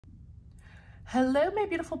Hello, my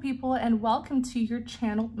beautiful people, and welcome to your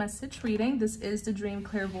channel message reading. This is the Dream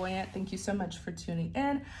Clairvoyant. Thank you so much for tuning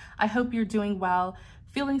in. I hope you're doing well,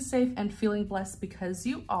 feeling safe, and feeling blessed because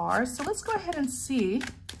you are. So let's go ahead and see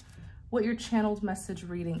what your channeled message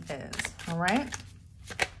reading is. All right.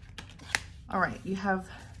 All right. You have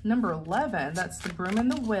number 11. That's the broom and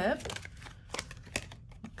the whip.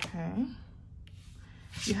 Okay.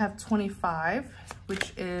 You have 25,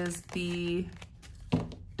 which is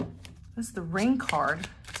this is the ring card.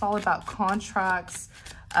 It's all about contracts.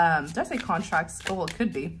 Did I say contracts? Oh, well, it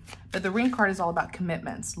could be. But the ring card is all about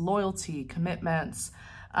commitments, loyalty, commitments.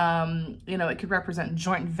 You know, it could represent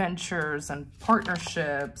joint ventures and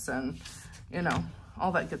partnerships and, you know,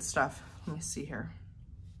 all that good stuff. Let me see here.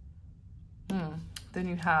 Then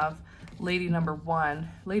you have lady number 1.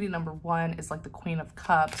 Lady number 1 is like the Queen of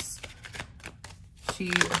Cups. She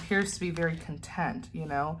appears to be very content, you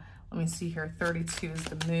know. Let me see here. 32 is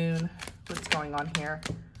the moon. What's going on here?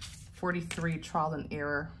 43, trial and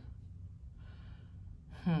error.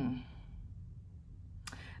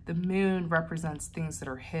 The moon represents things that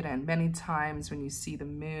are hidden. Many times when you see the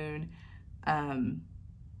moon,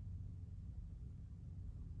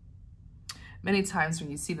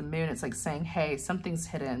 it's like saying, hey, something's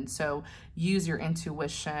hidden. So use your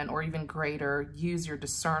intuition, or even greater, use your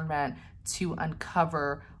discernment to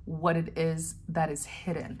uncover what it is that is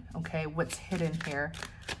hidden. Okay, what's hidden here?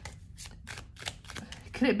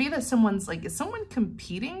 Could it be that someone's like, is someone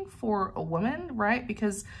competing for a woman, right?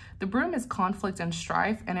 Because the broom is conflict and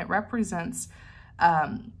strife, and it represents,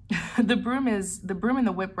 the broom and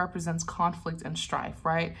the whip represents conflict and strife,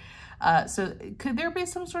 right? So could there be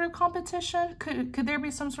some sort of competition? Could there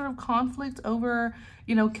be some sort of conflict over,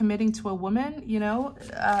 you know, committing to a woman? You know,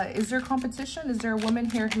 is there competition? Is there a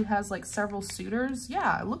woman here who has like several suitors?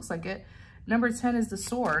 Yeah, it looks like it. Number 10 is the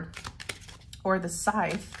sword or the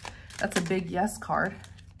scythe. That's a big yes card.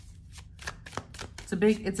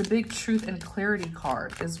 It's a big truth and clarity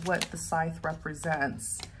card is what the scythe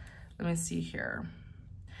represents. Let me see here.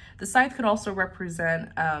 The scythe could also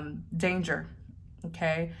represent danger,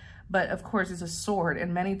 okay? But of course, it's a sword,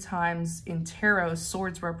 and many times in tarot,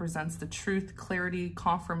 swords represents the truth, clarity,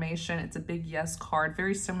 confirmation. It's a big yes card,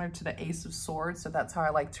 very similar to the Ace of Swords, so that's how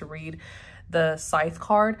I like to read the scythe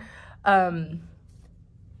card. I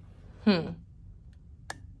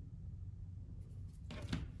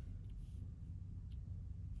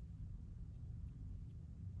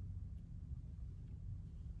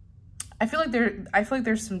feel like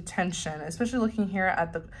there's some tension, especially looking here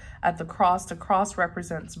at the cross. The cross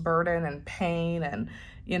represents burden and pain and,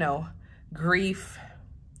 you know, grief,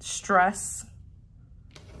 stress.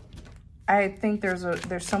 I think there's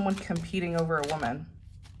someone competing over a woman.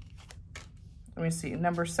 Let me see.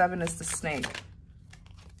 Number 7 is the snake.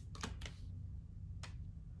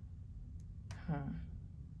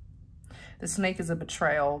 The snake is a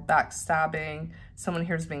betrayal, backstabbing. Someone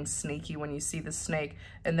here is being sneaky when you see the snake.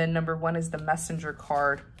 And then number 1 is the messenger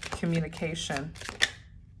card, communication.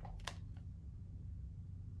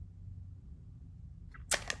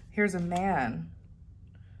 Here's a man.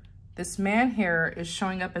 This man here is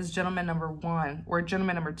showing up as gentleman number 1, or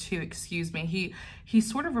gentleman number 2, excuse me. He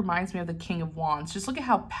sort of reminds me of the King of Wands. Just look at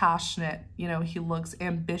how passionate, you know, he looks,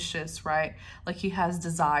 ambitious, right? Like he has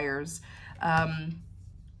desires.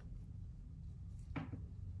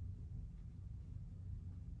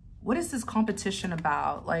 What is this competition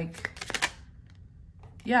about? Like,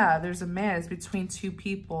 yeah, there's a man. It's between 2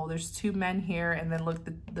 people. There's 2 men here, and then look,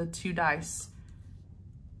 the 2 dice.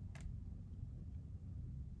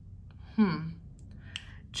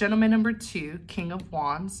 Gentleman number 2, King of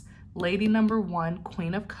Wands. Lady number 1,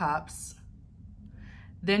 Queen of Cups.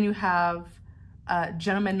 Then you have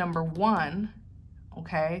gentleman number 1,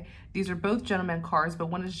 okay? These are both gentleman cards, but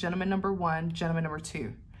one is gentleman number 1, gentleman number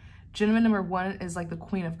 2. Gentleman number 1 is like the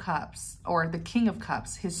Queen of Cups or the King of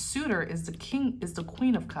Cups. His suitor is the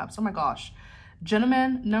Queen of Cups. Oh my gosh.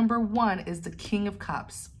 Gentleman number 1 is the King of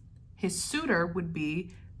Cups. His suitor would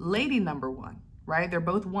be lady number 1, right? They're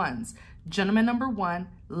both ones. Gentleman number 1,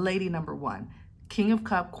 lady number 1. King of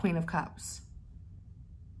Cups, Queen of Cups.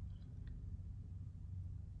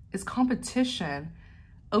 It's competition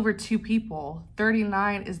over 2 people.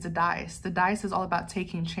 39 is the dice. The dice is all about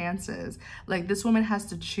taking chances. Like, this woman has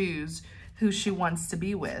to choose who she wants to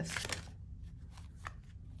be with.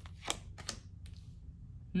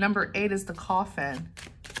 Number 8 is the coffin.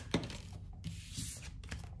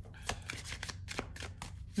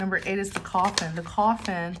 Number 8 is the coffin. The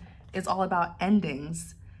coffin is all about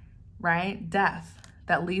endings, right? Death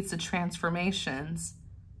that leads to transformations.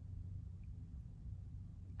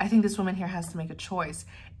 I think this woman here has to make a choice.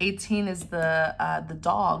 18 is the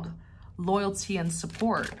dog loyalty and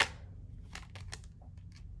support.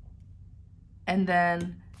 And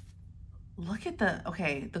then look at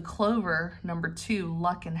the clover, number 2,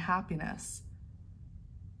 luck and happiness.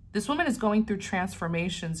 This woman is going through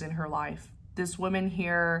transformations in her life. This woman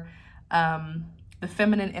here, the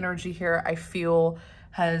feminine energy here, I feel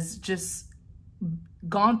has just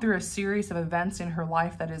gone through a series of events in her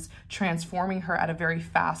life that is transforming her at a very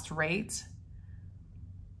fast rate.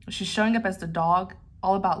 She's showing up as the dog,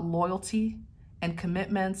 all about loyalty and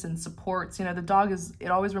commitments and supports. You know, the dog it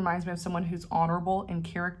always reminds me of someone who's honorable in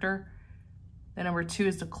character. The number 2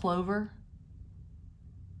 is the clover.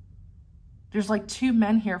 There's like 2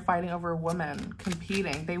 men here fighting over a woman,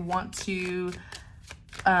 competing. They want to,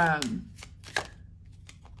 let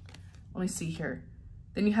me see here.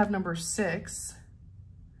 Then you have number 6,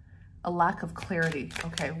 a lack of clarity.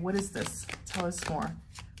 Okay, what is this? Tell us more.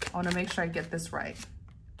 I want to make sure I get this right.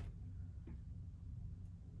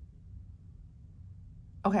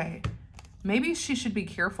 Okay, maybe she should be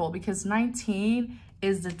careful because 19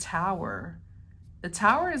 is the Tower. The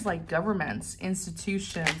Tower is like governments,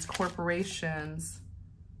 institutions, corporations.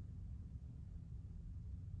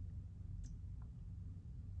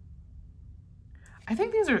 I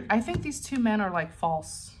think these 2 men are like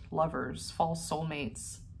false lovers, false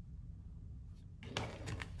soulmates.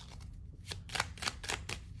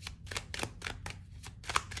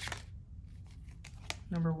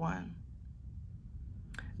 Number 1.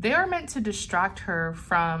 They are meant to distract her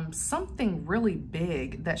from something really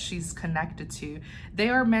big that she's connected to. They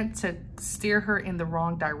are meant to steer her in the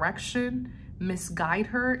wrong direction, misguide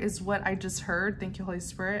her is what I just heard. Thank you, Holy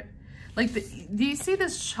Spirit. Like, do you see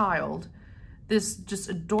this child, this just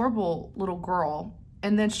adorable little girl,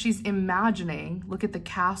 and then she's imagining, look at the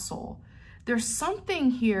castle. There's something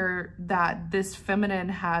here that this feminine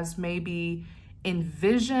has maybe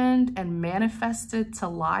envisioned and manifested to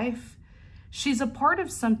life. She's a part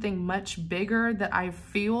of something much bigger that I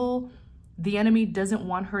feel the enemy doesn't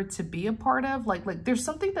want her to be a part of. Like there's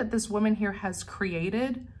something that this woman here has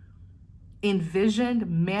created, envisioned,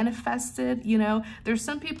 manifested. You know, there's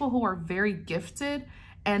some people who are very gifted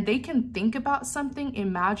and they can think about something,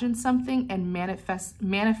 imagine something, and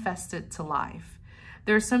manifest it to life.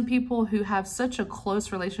 There are some people who have such a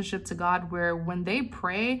close relationship to God where when they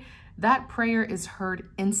pray, that prayer is heard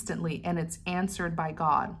instantly and it's answered by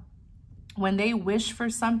God. When they wish for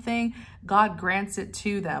something, God grants it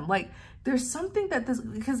to them. Like, there's something that this,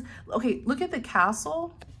 because, okay, look at the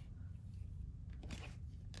castle.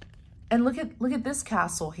 And look at this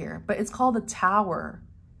castle here, but it's called a tower.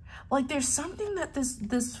 Like, there's something that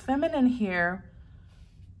this feminine here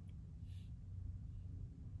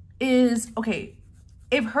is, okay,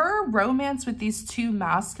 if her romance with these 2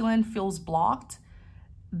 masculine feels blocked,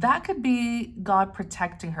 that could be God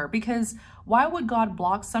protecting her, because why would God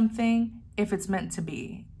block something if it's meant to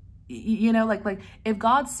be? You know, like if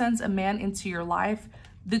God sends a man into your life,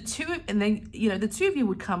 the 2 of you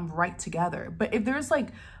would come right together. But if there's like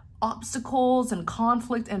obstacles and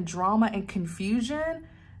conflict and drama and confusion,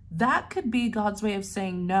 that could be God's way of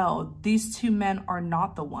saying, no, these 2 men are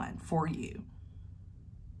not the one for you.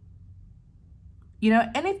 You know,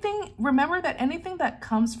 remember that anything that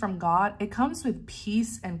comes from God, it comes with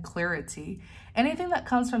peace and clarity. Anything that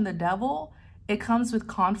comes from the devil, it comes with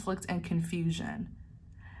conflict and confusion.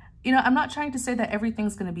 You know, I'm not trying to say that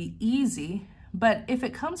everything's going to be easy, but if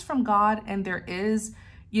it comes from God and there is,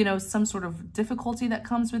 you know, some sort of difficulty that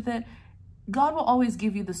comes with it, God will always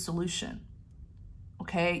give you the solution.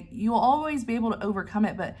 Okay? You'll always be able to overcome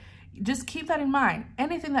it, but just keep that in mind.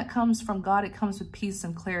 Anything that comes from God, it comes with peace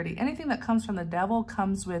and clarity. Anything that comes from the devil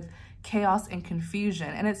comes with chaos and confusion.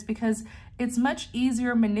 And it's because it's much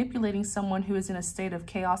easier manipulating someone who is in a state of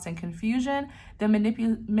chaos and confusion than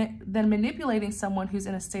manipulating someone who's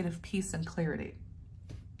in a state of peace and clarity.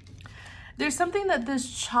 There's something that this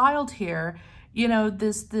child here, you know,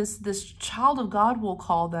 this child of God, we'll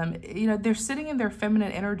call them, you know, they're sitting in their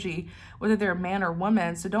feminine energy, whether they're a man or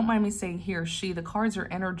woman. So don't mind me saying he or she. The cards are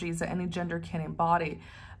energies that any gender can embody.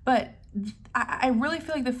 But I really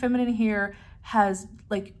feel like the feminine here has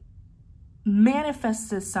like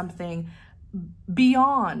manifested something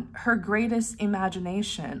beyond her greatest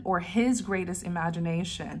imagination or his greatest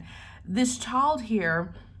imagination. This child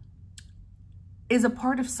here is a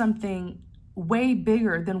part of something way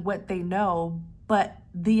bigger than what they know, but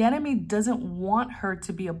the enemy doesn't want her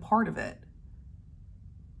to be a part of it.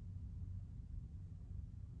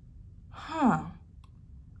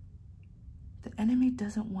 The enemy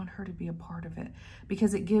doesn't want her to be a part of it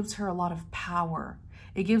because it gives her a lot of power.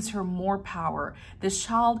 It gives her more power. This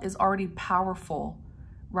child is already powerful,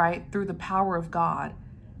 right? Through the power of God.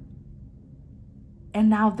 And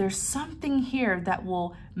now there's something here that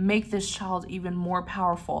will make this child even more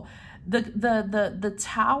powerful. The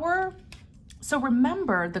tower, so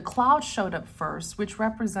remember the cloud showed up first, which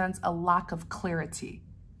represents a lack of clarity.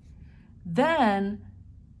 Then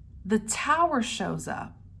the tower shows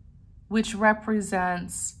up, which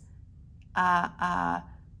represents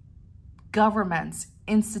governments,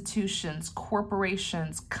 institutions,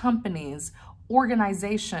 corporations, companies,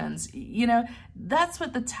 organizations. You know, that's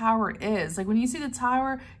what the tower is. Like when you see the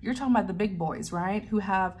tower, you're talking about the big boys, right? Who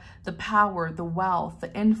have the power, the wealth,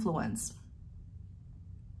 the influence.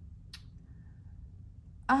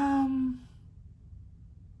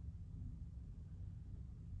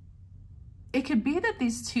 It could be that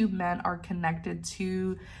these two men are connected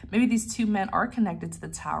to, maybe these two men are connected to the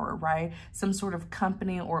tower, right? Some sort of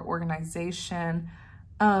company or organization.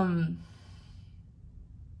 Number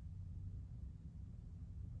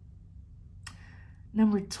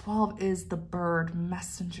 12 is the bird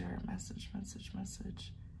messenger, message.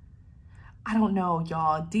 I don't know,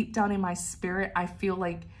 y'all. Deep down in my spirit, I feel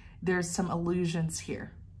like there's some illusions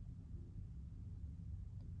here.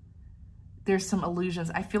 There's some illusions.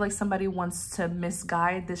 I feel like somebody wants to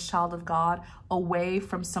misguide this child of God away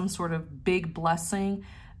from some sort of big blessing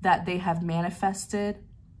that they have manifested.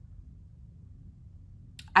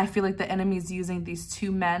 I feel like the enemy is using these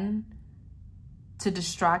two men to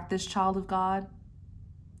distract this child of God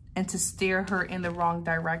and to steer her in the wrong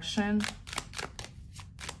direction.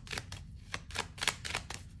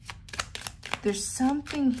 There's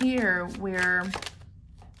something here where,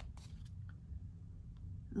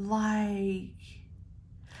 like,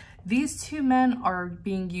 these two men are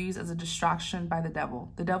being used as a distraction by the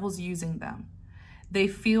devil. The devil's using them. They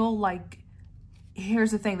feel like,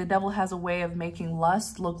 here's the thing, the devil has a way of making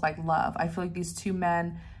lust look like love. I feel like these two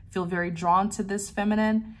men feel very drawn to this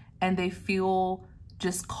feminine, and they feel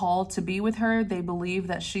just called to be with her. They believe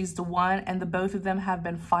that she's the one, and the both of them have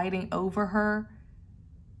been fighting over her.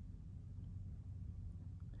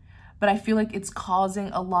 But I feel like it's causing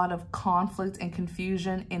a lot of conflict and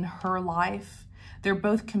confusion in her life. They're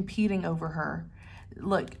both competing over her.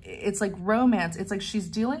 Look, it's like romance. It's like she's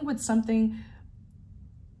dealing with something.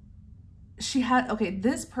 She had, okay,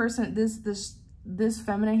 this person, this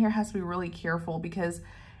feminine here has to be really careful, because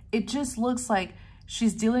it just looks like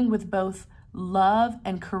she's dealing with both love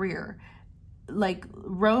and career, like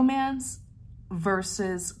romance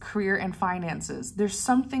versus career and finances. There's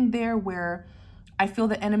something there where I feel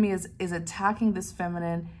the enemy is attacking this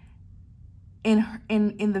feminine in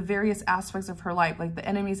the various aspects of her life. Like the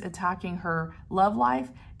enemy is attacking her love life,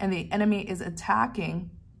 and the enemy is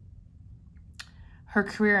attacking her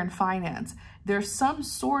career and finance. There's some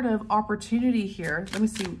sort of opportunity here. Let me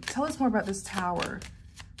see. Tell us more about this tower.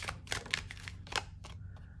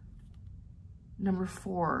 Number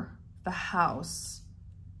 4, the house.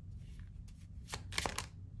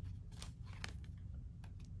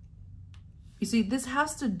 You see, this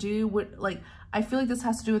has to do with, like, I feel like this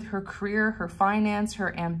has to do with her career, her finance,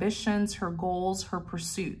 her ambitions, her goals, her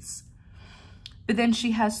pursuits. But then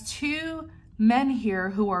she has two men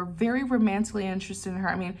here who are very romantically interested in her.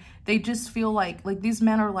 I mean, they just feel like these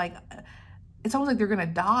men are like, it's almost like they're gonna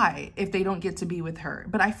die if they don't get to be with her.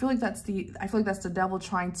 But I feel like that's the devil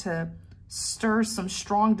trying to stir some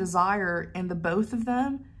strong desire in the both of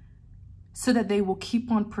them so that they will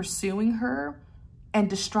keep on pursuing her and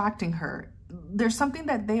distracting her. There's something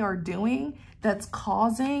that they are doing that's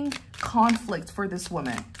causing conflict for this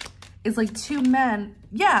woman. It's like two men,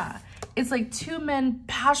 yeah, it's like two men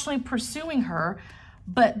passionately pursuing her,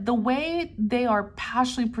 but the way they are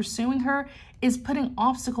passionately pursuing her is putting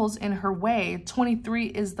obstacles in her way. 23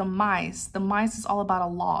 is the mice. The mice is all about a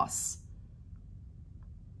loss,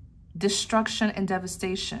 destruction, and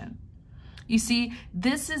devastation. You see,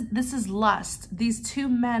 this is lust. These two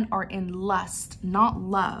men are in lust, not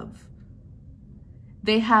love.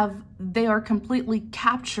 They are completely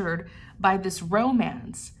captured by this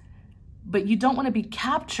romance. But you don't want to be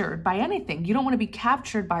captured by anything. You don't want to be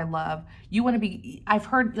captured by love. You want to be, I've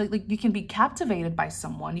heard, like you can be captivated by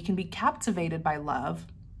someone. You can be captivated by love.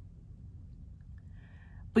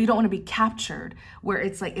 But you don't want to be captured, where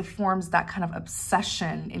it's like it forms that kind of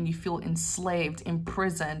obsession and you feel enslaved,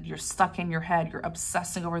 imprisoned, you're stuck in your head, you're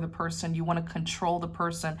obsessing over the person, you want to control the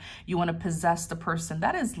person, you want to possess the person.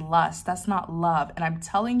 That is lust. That's not love. And I'm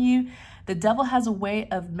telling you, the devil has a way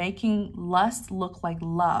of making lust look like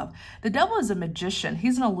love. The devil is a magician.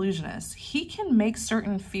 He's an illusionist. He can make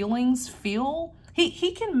certain feelings feel,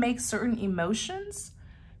 he can make certain emotions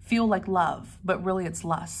feel like love, but really it's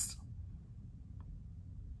lust.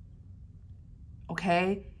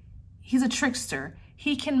 Okay? He's a trickster.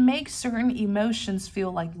 he can make certain emotions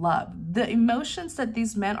feel like love. The emotions that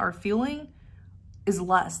these men are feeling is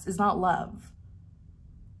lust, is not love.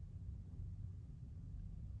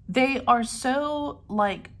 They are so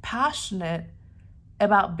like passionate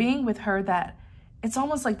about being with her that it's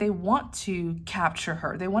almost like they want to capture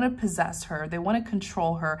her. They want to possess her. They want to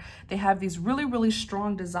control her. They have these really, really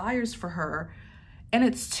strong desires for her. And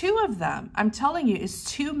it's two of them. I'm telling you, it's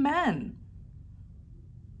two men.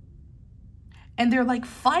 And they're like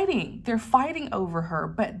fighting. They're fighting over her.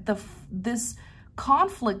 But this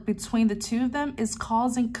conflict between the two of them is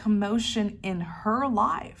causing commotion in her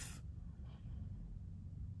life.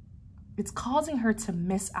 It's causing her to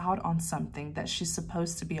miss out on something that she's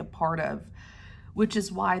supposed to be a part of, which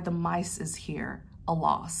is why the mice is here. A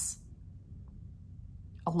loss.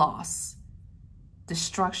 A loss.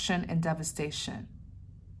 Destruction and devastation.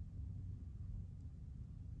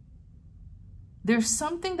 There's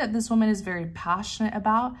something that this woman is very passionate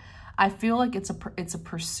about. I feel like it's a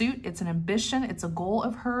pursuit, it's an ambition, it's a goal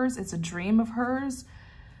of hers, it's a dream of hers.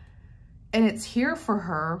 And it's here for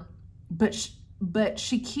her, but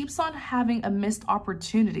she keeps on having a missed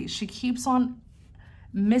opportunity. She keeps on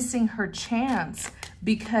missing her chance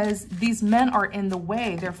because these men are in the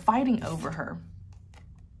way. They're fighting over her.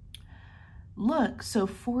 Look, so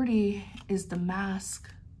 40 is the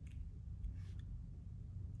mask.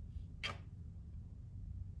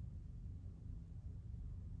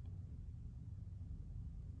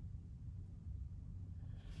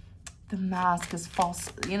 The mask is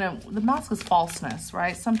false. You know, the mask is falseness,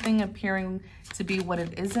 right? Something appearing to be what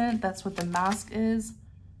it isn't. That's what the mask is.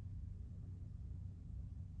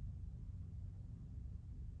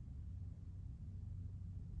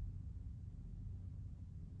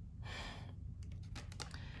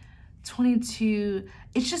 $22.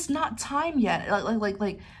 It's just not time yet.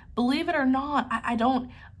 Like, believe it or not, I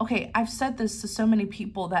don't. Okay, I've said this to so many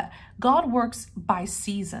people that God works by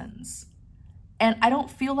seasons. And I don't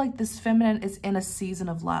feel like this feminine is in a season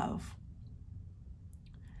of love.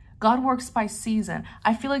 God works by season.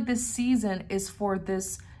 I feel like this season is for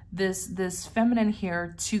this feminine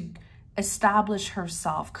here to establish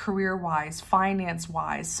herself career-wise,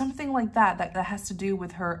 finance-wise, something like that has to do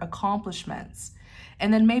with her accomplishments.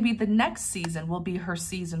 And then maybe the next season will be her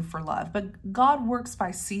season for love. But God works by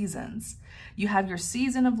seasons. You have your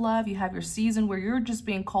season of love. You have your season where you're just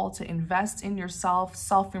being called to invest in yourself,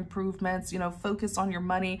 self-improvements, you know, focus on your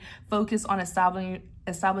money, focus on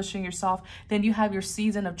establishing yourself. Then you have your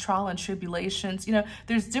season of trial and tribulations. You know,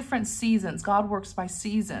 there's different seasons. God works by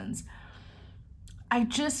seasons. I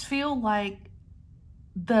just feel like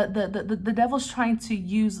the devil's trying to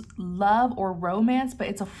use love or romance, but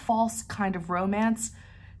it's a false kind of romance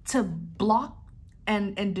to block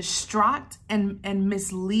and distract and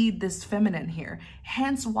mislead this feminine here.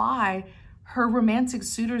 Hence why her romantic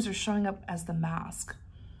suitors are showing up as the mask.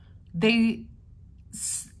 They,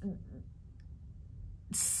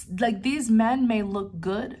 like, these men may look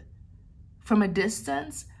good from a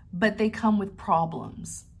distance, but they come with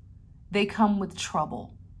problems. They come with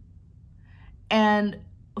trouble. And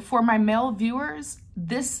for my male viewers,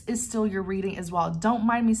 this is still your reading as well. Don't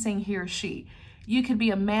mind me saying he or she. You could be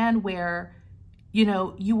a man where, you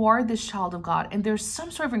know, you are this child of God and there's some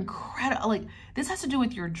sort of incredible, like, this has to do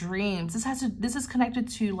with your dreams. This is connected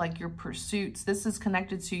to like your pursuits. This is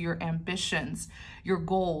connected to your ambitions, your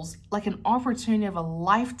goals, like an opportunity of a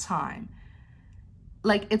lifetime.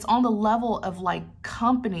 Like, it's on the level of like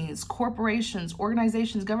companies, corporations,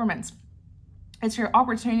 organizations, governments. It's your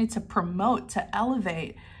opportunity to promote, to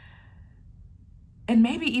elevate, and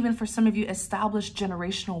maybe even for some of you, establish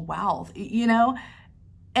generational wealth, you know?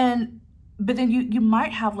 But then you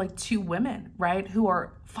might have like two women, right, who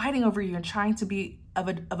are fighting over you and trying to be of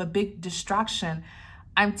a big distraction.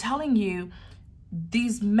 I'm telling you,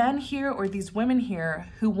 these men here or these women here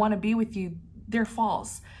who want to be with you, they're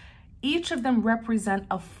false. Each of them represent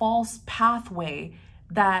a false pathway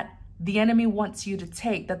that the enemy wants you to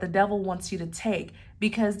take, that the devil wants you to take,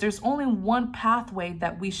 because there's only one pathway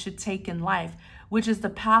that we should take in life, which is the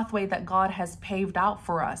pathway that God has paved out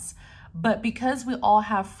for us. But because we all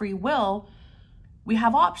have free will, we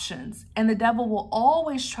have options, and the devil will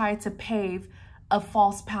always try to pave a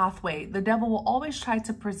false pathway. The devil will always try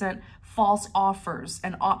to present false offers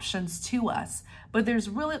and options to us. But there's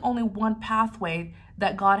really only one pathway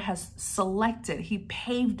that God has selected. He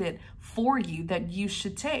paved it for you that you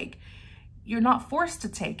should take. You're not forced to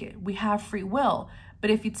take it. We have free will. But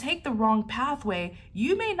if you take the wrong pathway,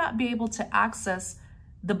 you may not be able to access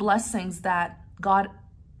the blessings that God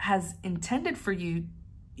has intended for you,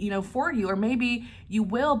 you know, for you, or maybe you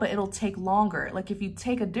will, but it'll take longer. Like if you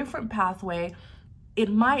take a different pathway, it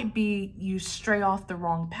might be you stray off the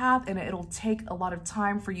wrong path, and it'll take a lot of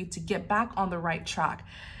time for you to get back on the right track.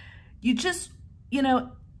 You just, you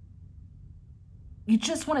know, you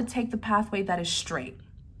just want to take the pathway that is straight.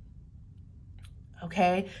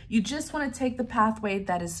 Okay? You just want to take the pathway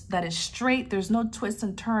that is straight. There's no twists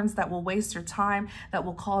and turns that will waste your time, that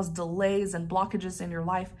will cause delays and blockages in your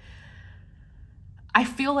life. I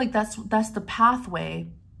feel like that's the pathway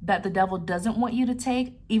that the devil doesn't want you to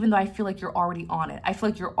take, even though I feel like you're already on it. I feel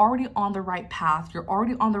like you're already on the right path. You're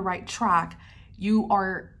already on the right track. You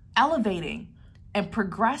are elevating and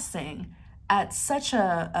progressing at such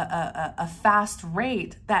a fast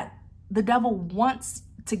rate that the devil wants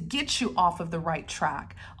to get you off of the right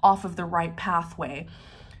track, off of the right pathway,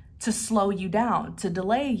 to slow you down, to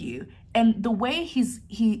delay you. And the way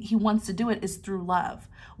he wants to do it is through love.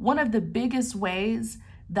 One of the biggest ways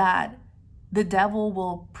that the devil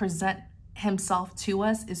will present himself to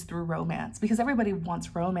us is through romance, because everybody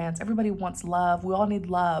wants romance. Everybody wants love. We all need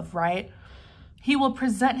love, right? He will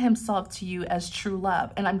present himself to you as true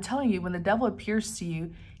love. And I'm telling you, when the devil appears to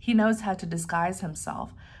you, he knows how to disguise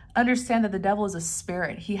himself. Understand that the devil is a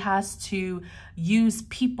spirit. He has to use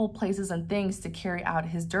people, places, and things to carry out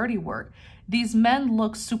his dirty work. These men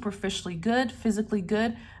look superficially good, physically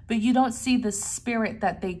good, but you don't see the spirit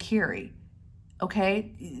that they carry.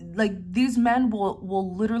 Okay? Like, these men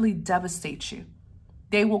will literally devastate you.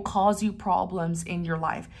 They will cause you problems in your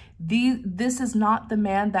life. This is not the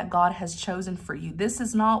man that God has chosen for you. This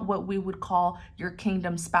is not what we would call your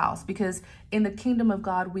kingdom spouse, because in the kingdom of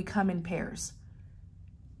God, we come in pairs.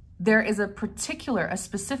 There is a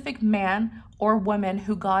specific man or woman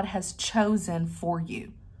who God has chosen for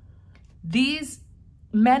you. These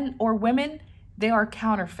men or women, they are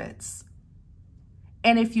counterfeits.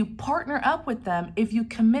 And if you partner up with them, if you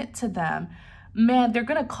commit to them, man, they're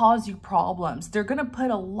going to cause you problems. They're going to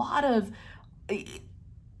put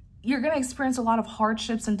you're going to experience a lot of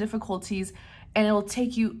hardships and difficulties, and it'll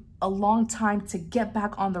take you a long time to get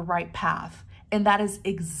back on the right path. And that is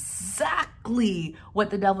exactly what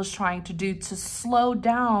the devil's trying to do, to slow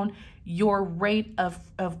down your rate of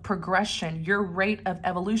progression, your rate of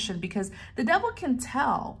evolution, because the devil can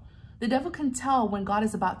tell. The devil can tell when God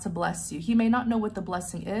is about to bless you. He may not know what the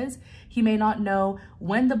blessing is. He may not know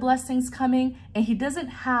when the blessing's coming, and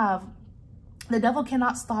the devil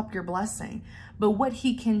cannot stop your blessing. But what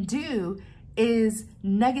he can do is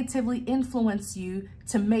negatively influence you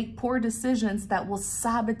to make poor decisions that will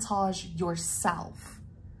sabotage yourself.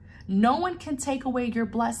 No one can take away your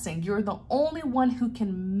blessing. You're the only one who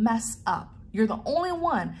can mess up. You're the only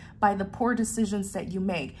one by the poor decisions that you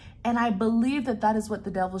make. And I believe that that is what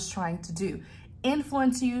the devil's trying to do.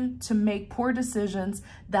 Influence you to make poor decisions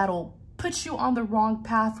that'll put you on the wrong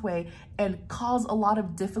pathway and cause a lot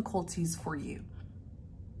of difficulties for you.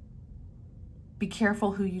 Be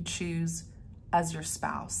careful who you choose as your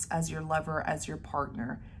spouse, as your lover, as your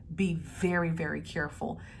partner. Be very, very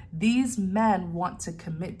careful. These men want to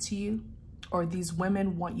commit to you, or these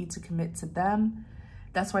women want you to commit to them.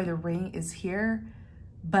 That's why the ring is here.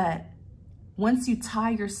 But once you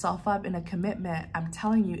tie yourself up in a commitment, I'm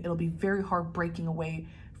telling you, it'll be very hard breaking away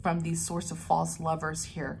from these sorts of false lovers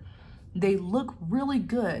here. They look really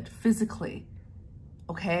good physically,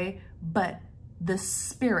 okay? But the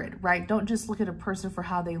spirit, right? Don't just look at a person for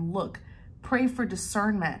how they look. Pray for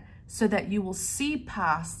discernment so that you will see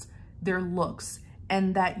past their looks,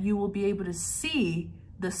 and that you will be able to see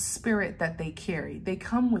the spirit that they carry. They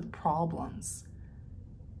come with problems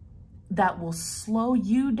that will slow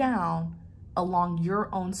you down along your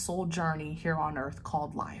own soul journey here on earth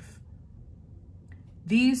called life.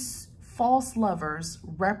 These false lovers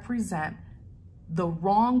represent the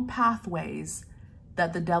wrong pathways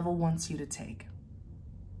that the devil wants you to take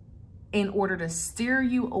in order to steer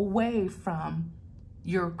you away from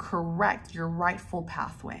your rightful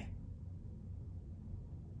pathway.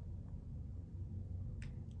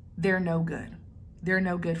 They're no good. They're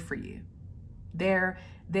no good for you.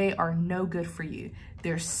 They are no good for you.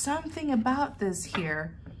 There's something about this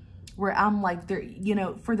here where I'm like,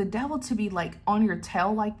 for the devil to be like on your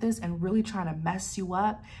tail like this and really trying to mess you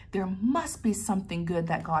up, there must be something good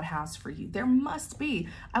that God has for you. There must be.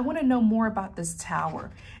 I want to know more about this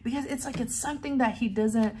tower, because it's like, it's something that he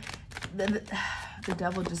doesn't, the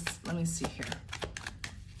devil just, let me see here.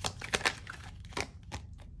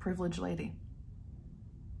 Privileged lady.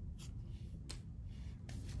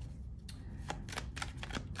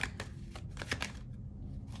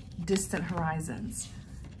 Distant horizons.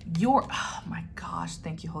 Oh my gosh,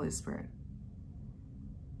 thank you, Holy Spirit.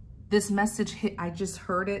 This message hit, I just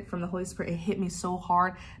heard it from the Holy Spirit. It hit me so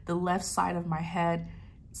hard. The left side of my head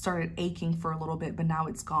started aching for a little bit, but now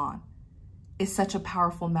it's gone. is such a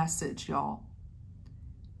powerful message, y'all.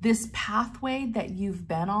 This pathway that you've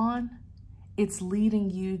been on, it's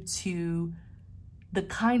leading you to the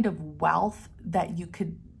kind of wealth that you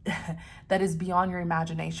could, that is beyond your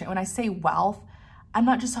imagination. When I say wealth, I'm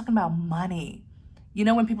not just talking about money. You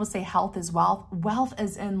know, when people say health is wealth, wealth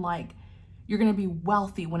as in like, you're going to be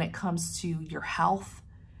wealthy when it comes to your health,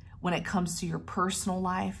 when it comes to your personal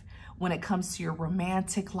life, when it comes to your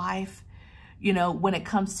romantic life, you know, when it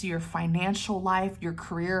comes to your financial life, your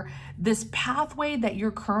career. This pathway that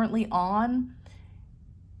you're currently on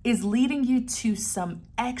is leading you to some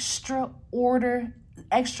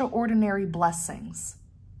extraordinary blessings.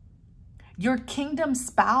 Your kingdom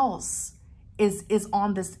spouse is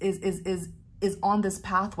on this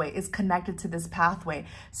pathway, is connected to this pathway.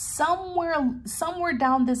 Somewhere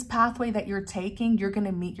down this pathway that you're taking, you're going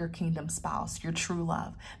to meet your kingdom spouse, your true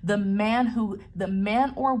love, the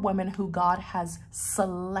man or woman who God has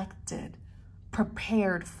selected,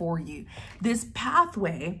 prepared for you. This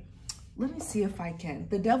pathway, let me see if I can.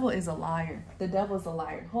 The devil is a liar. The devil is a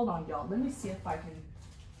liar. Hold on, y'all. Let me see if I can.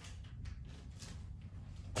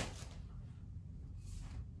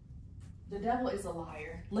 The devil is a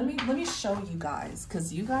liar. Let me show you guys,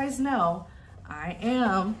 because you guys know I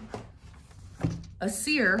am a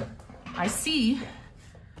seer. I see.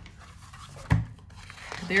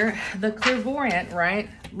 They're the clairvoyant, right?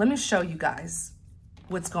 Let me show you guys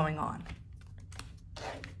what's going on.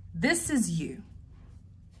 This is you.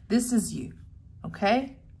 This is you,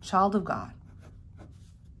 okay? Child of God.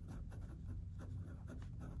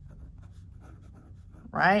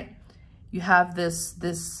 Right? You have this,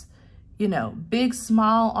 you know, big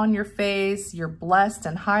smile on your face. You're blessed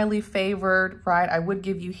and highly favored, right? I would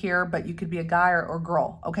give you here, but you could be a guy or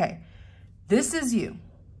girl. Okay, this is you.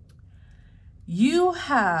 You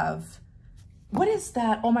have, what is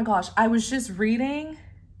that? Oh my gosh, I was just reading.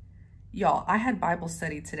 Y'all, I had Bible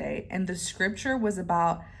study today, and the scripture was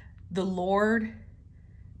about the Lord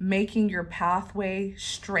making your pathway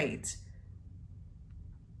straight.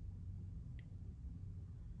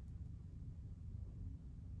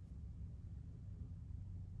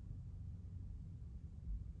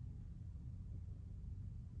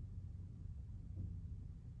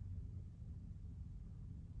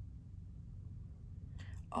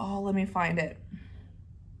 Oh, let me find it.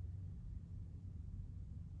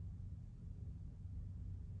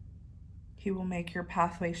 He will make your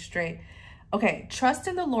pathway straight. Okay, trust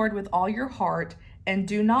in the Lord with all your heart and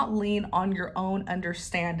do not lean on your own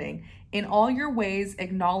understanding. In all your ways,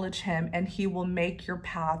 acknowledge him and he will make your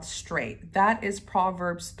path straight. That is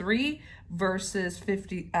Proverbs 3 verses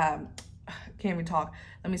 50. Can't even talk.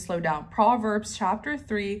 Let me slow down. Proverbs chapter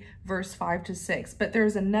 3, verse 5 to 6. But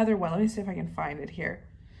there's another one. Let me see if I can find it here.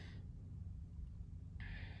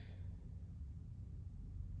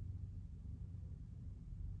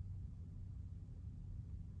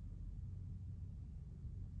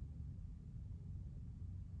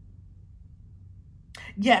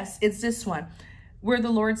 Yes, it's this one where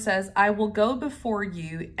the Lord says, I will go before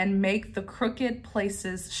you and make the crooked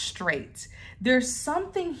places straight. There's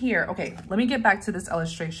something here. Okay, let me get back to this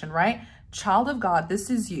illustration, right? Child of God,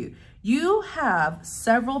 this is you. You have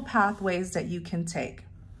several pathways that you can take.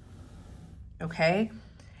 Okay?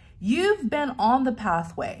 You've been on the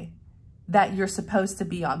pathway that you're supposed to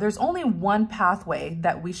be on. There's only one pathway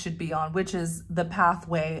that we should be on, which is the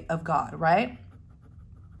pathway of God, right?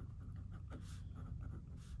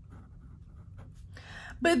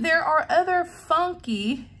 But there are other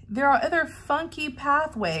funky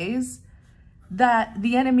pathways that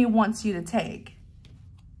the enemy wants you to take.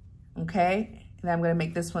 Okay? And I'm going to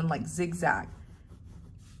make this one like zigzag.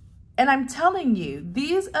 And I'm telling you,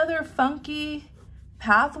 these other funky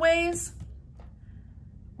pathways,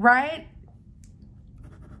 right?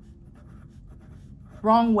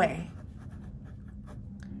 Wrong way.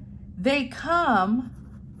 They come.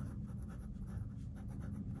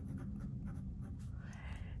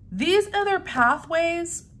 These other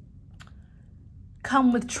pathways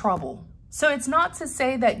come with trouble. So it's not to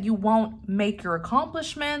say that you won't make your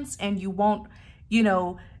accomplishments and you won't, you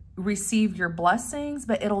know, receive your blessings,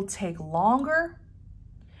 but it'll take longer.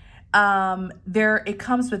 It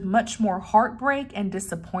comes with much more heartbreak and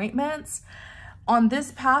disappointments. On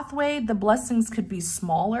this pathway, the blessings could be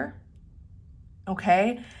smaller.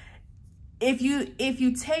 Okay? If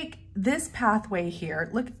you take this pathway here,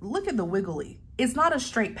 look at the wiggly. It's not a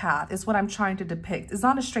straight path, is what I'm trying to depict. It's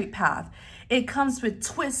not a straight path. It comes with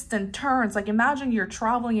twists and turns. Like imagine you're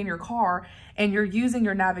traveling in your car and you're using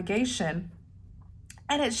your navigation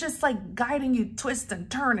and it's just like guiding you twist and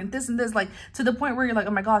turn and this, like to the point where you're like,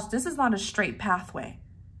 oh my gosh, this is not a straight pathway.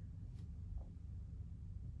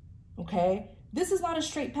 Okay? This is not a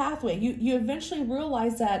straight pathway. You eventually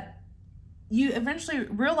realize that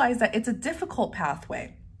it's a difficult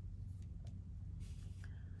pathway.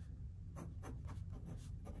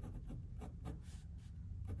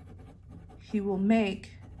 He will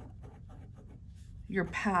make your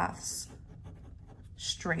paths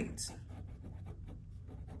straight.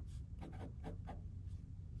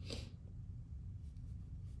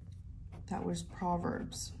 That was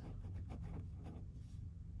Proverbs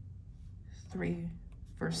 3,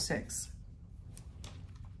 verse 6.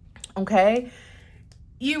 Okay?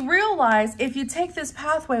 You realize if you take this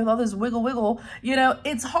pathway with all this wiggle, you know,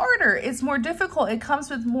 it's harder. It's more difficult. It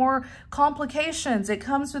comes with more complications. It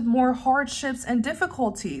comes with more hardships and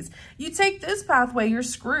difficulties. You take this pathway, you're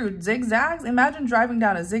screwed. Zigzags. Imagine driving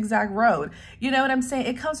down a zigzag road. You know what I'm saying?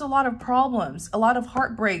 It comes with a lot of problems, a lot of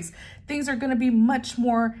heartbreaks. Things are going to be much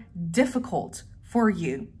more difficult for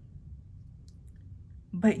you.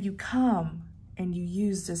 But you come and you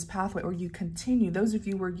use this pathway, or you continue. Those of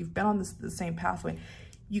you where you've been on the same pathway,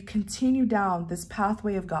 you continue down this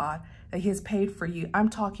pathway of God that he has paid for you. I'm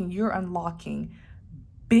talking, you're unlocking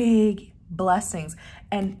big blessings,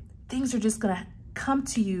 and things are just going to come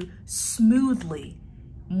to you smoothly,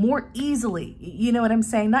 more easily. You know what I'm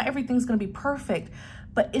saying? Not everything's going to be perfect,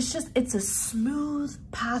 but it's a smooth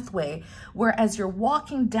pathway where as you're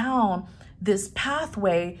walking down this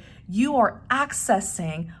pathway, you are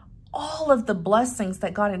accessing all of the blessings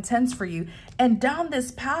that God intends for you. And down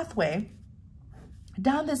this pathway,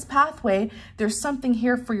 there's something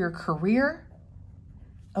here for your career.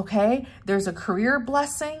 Okay? There's a career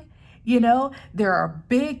blessing. You know, there are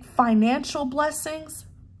big financial blessings.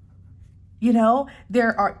 You know,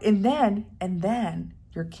 there are, and then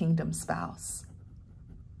your kingdom spouse.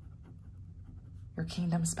 Your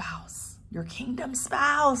kingdom spouse. Your kingdom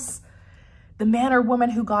spouse. The man or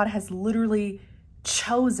woman who God has literally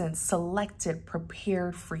chosen, selected,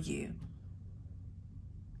 prepared for you.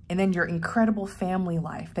 And then your incredible family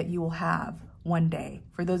life that you will have one day.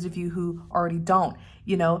 For those of you who already don't,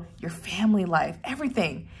 you know, your family life,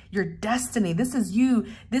 everything, your destiny. This is you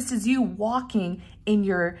walking in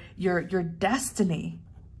your destiny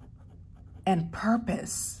and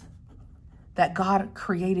purpose that God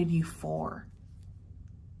created you for.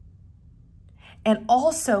 And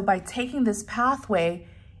also by taking this pathway,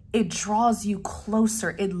 it draws you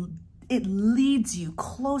closer. It leads you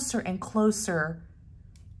closer and closer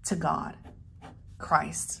to God,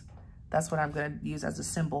 Christ. That's what I'm going to use as a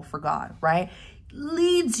symbol for God, right?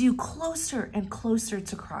 Leads you closer and closer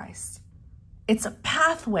to Christ. It's a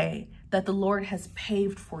pathway that the Lord has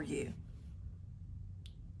paved for you.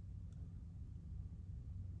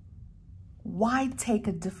 Why take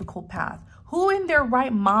a difficult path? Who in their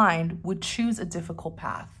right mind would choose a difficult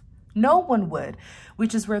path? No one would,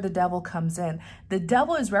 which is where the devil comes in. The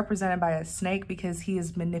devil is represented by a snake because he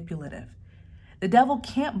is manipulative. The devil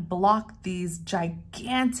can't block these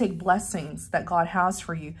gigantic blessings that God has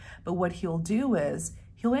for you, but what he'll do is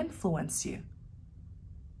he'll influence you.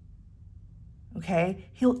 Okay?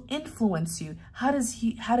 He'll influence you. How does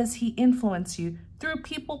he influence you? Through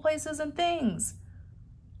people, places, and things.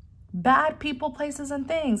 Bad people, places, and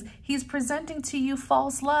things. He's presenting to you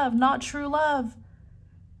false love, not true love.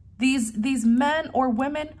 These men or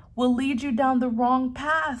women will lead you down the wrong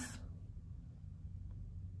path.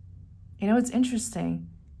 You know, it's interesting.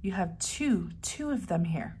 You have two of them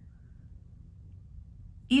here.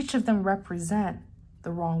 Each of them represent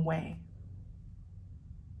the wrong way.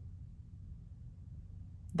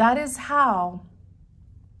 That is how.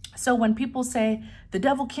 So when people say, the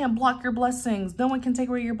devil can't block your blessings, no one can take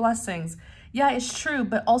away your blessings. Yeah, it's true,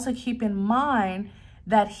 but also keep in mind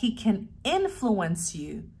that he can influence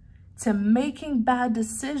you to making bad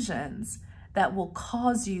decisions that will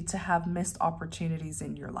cause you to have missed opportunities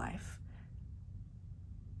in your life.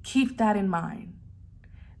 Keep that in mind,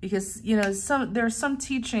 because, you know, there are some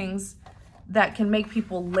teachings that can make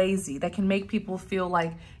people lazy, that can make people feel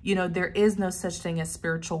like, you know, there is no such thing as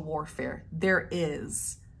spiritual warfare. There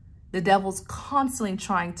is. The devil's constantly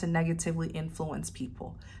trying to negatively influence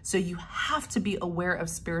people. So you have to be aware of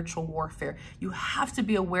spiritual warfare. You have to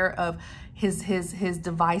be aware of his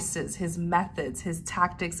devices, his methods, his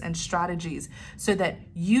tactics and strategies, so that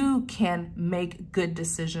you can make good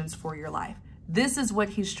decisions for your life. This is what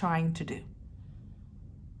he's trying to do.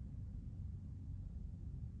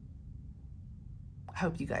 I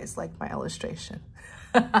hope you guys like my illustration.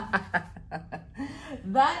 That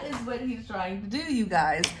is what he's trying to do, you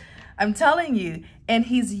guys. I'm telling you. And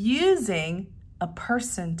he's using a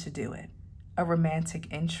person to do it, a romantic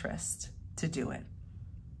interest to do it.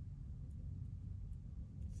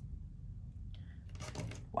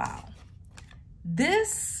 Wow.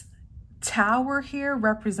 This tower here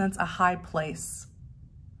represents a high place.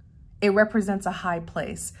 It represents a high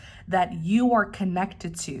place that you are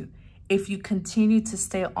connected to if you continue to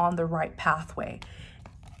stay on the right pathway.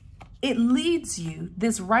 It leads you,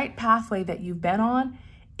 this right pathway that you've been on,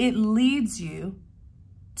 it leads you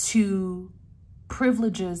to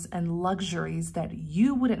privileges and luxuries that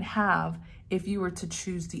you wouldn't have if you were to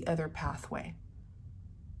choose the other pathway.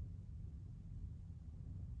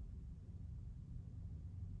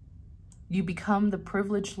 You become the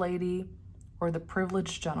privileged lady or the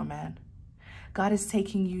privileged gentleman. God is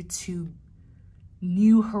taking you to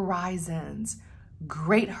new horizons,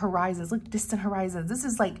 great horizons. Look, distant horizons. This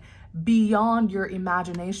is like beyond your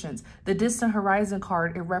imaginations. The distant horizon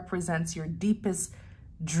card, it represents your deepest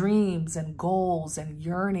dreams and goals and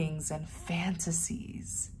yearnings and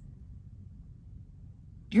fantasies.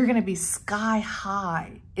 You're going to be sky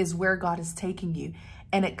high is where God is taking you.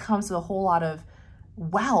 And it comes with a whole lot of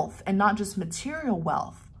wealth, and not just material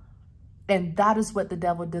wealth. And that is what the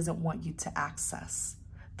devil doesn't want you to access.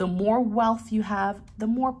 The more wealth you have, the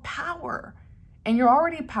more power. And you're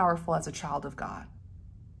already powerful as a child of God.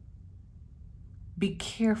 Be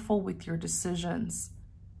careful with your decisions,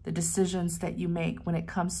 the decisions that you make when it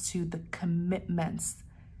comes to the commitments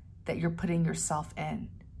that you're putting yourself in.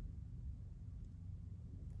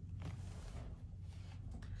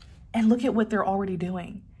 And look at what they're already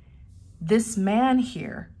doing. This man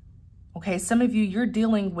here, okay, some of you, you're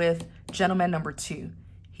dealing with gentleman number 2.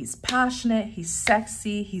 He's passionate, he's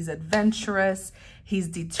sexy, he's adventurous, he's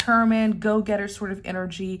determined, go-getter sort of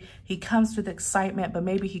energy. He comes with excitement, but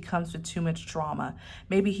maybe he comes with too much drama.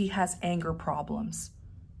 Maybe he has anger problems,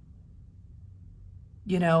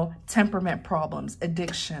 you know, temperament problems,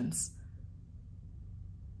 addictions.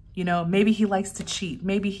 You know, maybe he likes to cheat.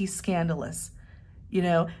 Maybe he's scandalous. You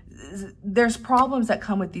know, there's problems that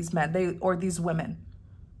come with these men or these women.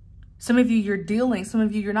 Some of you,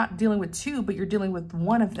 you're not dealing with 2, but you're dealing with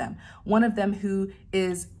one of them who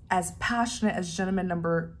is as passionate as gentleman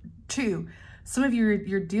number 2. Some of you,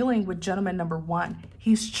 you're dealing with gentleman number 1.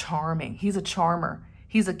 He's charming. He's a charmer.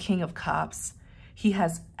 He's a king of cups. He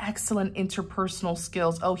has excellent interpersonal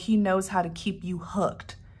skills. Oh, he knows how to keep you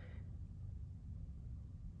hooked.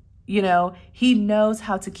 You know, he knows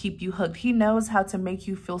how to keep you hooked. He knows how to make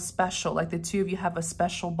you feel special, like the 2 of you have a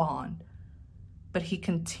special bond. But he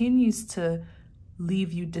continues to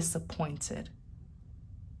leave you disappointed.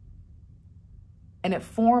 And it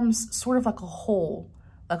forms sort of like a hole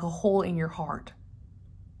in your heart.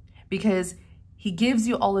 Because he gives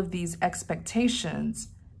you all of these expectations,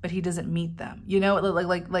 but he doesn't meet them. You know,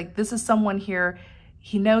 like this is someone here,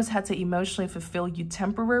 he knows how to emotionally fulfill you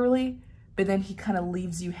temporarily, but then he kind of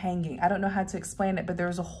leaves you hanging. I don't know how to explain it, but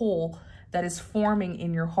there's a hole that is forming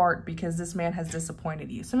in your heart because this man has disappointed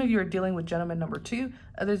you. Some of you are dealing with gentleman number 2.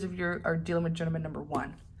 Others of you are dealing with gentleman number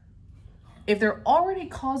 1. If they're already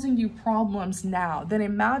causing you problems now, then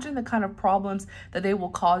imagine the kind of problems that they will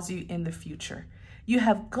cause you in the future. You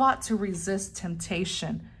have got to resist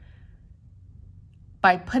temptation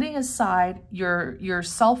by putting aside your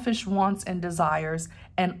selfish wants and desires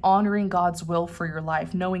and honoring God's will for your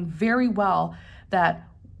life, knowing very well that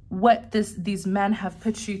what these men have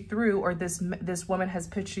put you through, or this woman has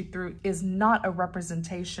put you through, is not a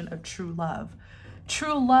representation of true love.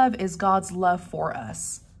 True love is God's love for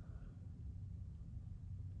us.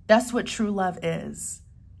 That's what true love is.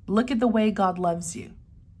 Look at the way God loves you.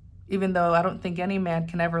 Even though I don't think any man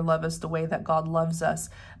can ever love us the way that God loves us.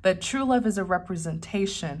 But true love is a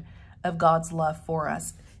representation of God's love for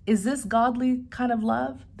us. Is this godly kind of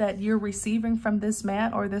love that you're receiving from this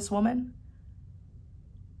man or this woman?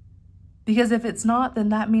 Because if it's not, then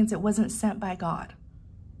that means it wasn't sent by God.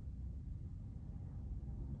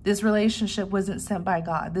 This relationship wasn't sent by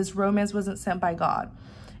God. This romance wasn't sent by God.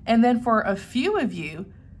 And then for a few of you,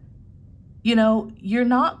 you know, you're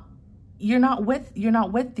not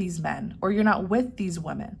with these men, or you're not with these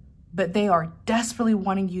women, but they are desperately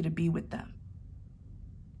wanting you to be with them.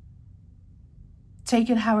 Take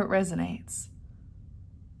it how it resonates.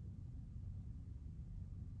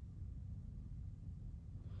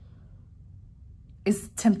 It's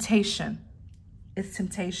temptation. It's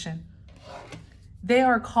temptation. They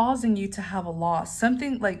are causing you to have a loss.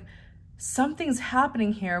 Something's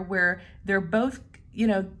happening here where they're both, you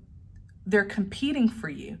know, they're competing for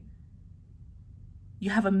you.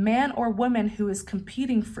 You have a man or woman who is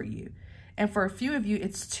competing for you. And for a few of you,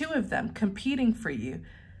 it's 2 of them competing for you.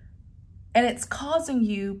 And it's causing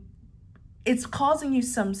you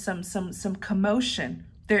some commotion.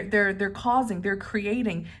 They're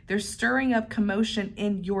creating, they're stirring up commotion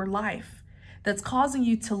in your life that's causing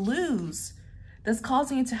you to lose, that's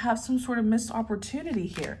causing you to have some sort of missed opportunity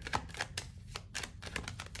here.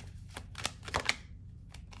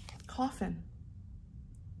 coffin.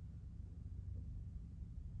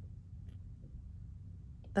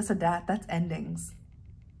 That's a death. That's endings.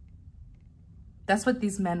 That's what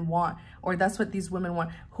these men want, or that's what these women want.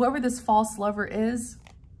 Whoever this false lover is,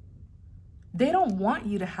 they don't want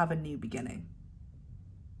you to have a new beginning.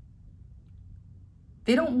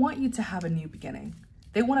 They don't want you to have a new beginning.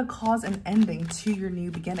 They want to cause an ending to your new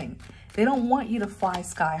beginning. They don't want you to fly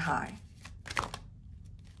sky high.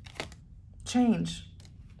 Change.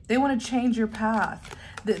 They want to change your path.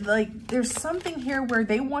 Like, there's something here where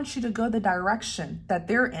they want you to go the direction that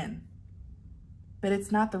they're in, but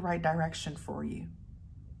it's not the right direction for you.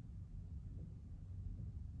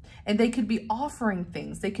 And they could be offering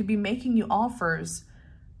things. They could be making you offers,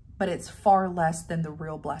 but it's far less than the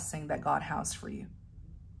real blessing that God has for you.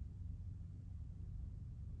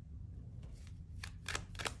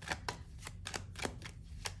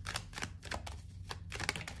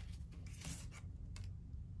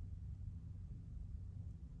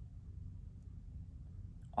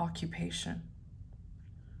 Occupation.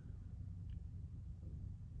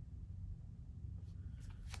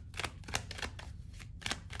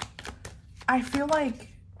 I feel like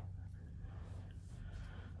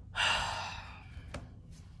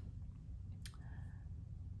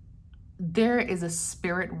there is a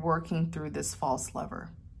spirit working through this false lover,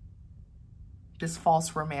 this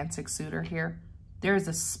false romantic suitor here. There is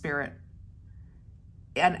a spirit.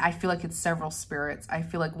 And I feel like it's several spirits. I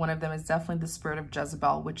feel like one of them is definitely the spirit of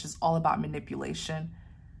Jezebel, which is all about manipulation.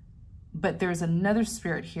 But there's another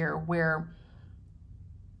spirit here where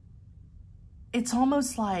it's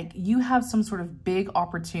almost like you have some sort of big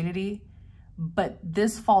opportunity, but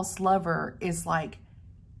this false lover is like,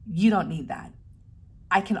 you don't need that.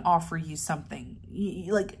 I can offer you something.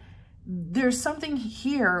 Like, there's something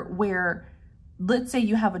here where, let's say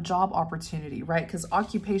you have a job opportunity, right? Because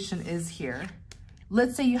occupation is here.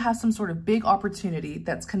 Let's say you have some sort of big opportunity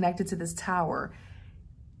that's connected to this tower.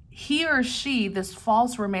 He or she, this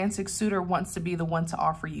false romantic suitor, wants to be the one to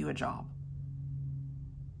offer you a job.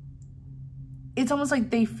 It's almost like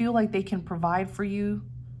they feel like they can provide for you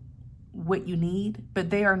what you need, but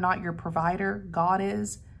they are not your provider. God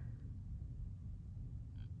is.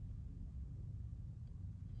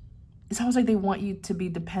 It's almost like they want you to be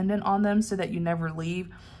dependent on them so that you never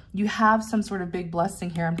leave. You have some sort of big blessing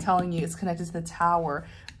here. I'm telling you, it's connected to the tower,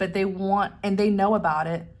 but they want, and they know about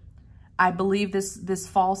it. I believe this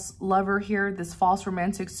false lover here, this false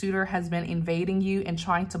romantic suitor, has been invading you and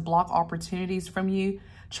trying to block opportunities from you,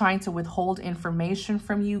 trying to withhold information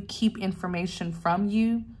from you, keep information from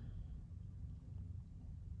you.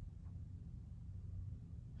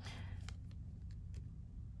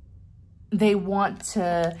 They want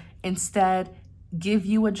to instead give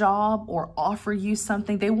you a job or offer you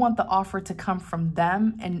something. They want the offer to come from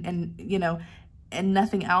them and you know, and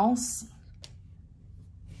nothing else.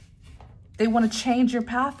 They want to change your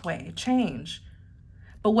pathway, change.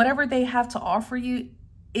 But whatever they have to offer you,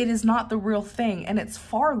 it is not the real thing. And it's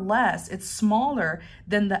far less, it's smaller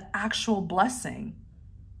than the actual blessing.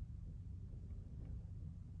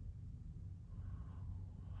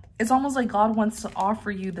 It's almost like God wants to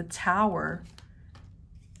offer you the tower.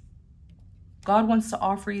 God wants to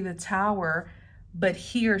offer you the tower, but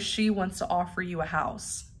he or she wants to offer you a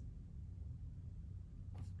house.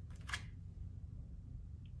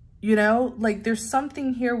 You know, like there's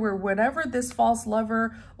something here where whatever this false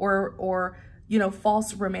lover or you know,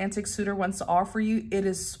 false romantic suitor wants to offer you, it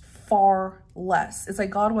is far less. It's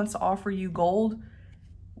like God wants to offer you gold.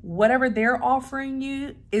 Whatever they're offering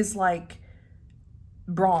you is like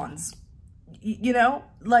bronze, you know,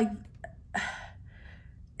 like,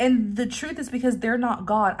 and the truth is because they're not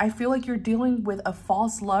God. I feel like you're dealing with a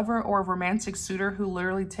false lover or a romantic suitor who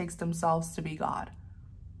literally takes themselves to be God.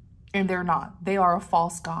 And they're not. They are a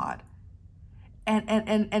false God.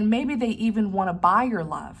 And maybe they even want to buy your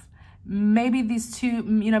love. Maybe these two,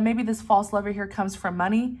 you know, maybe this false lover here comes from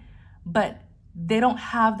money, but they don't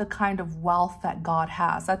have the kind of wealth that God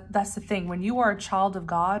has. That's the thing. When you are a child of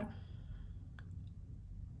God,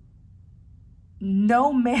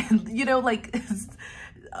 no man, you know, like,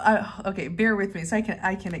 okay, bear with me so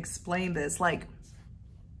I can explain this. Like,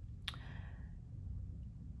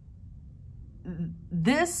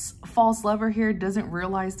 this false lover here doesn't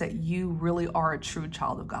realize that you really are a true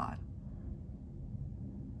child of God.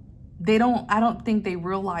 I don't think they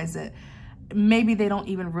realize it. Maybe they don't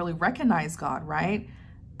even really recognize God, right?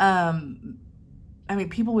 I mean,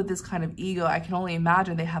 people with this kind of ego, I can only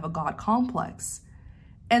imagine they have a God complex.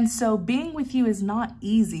 And so being with you is not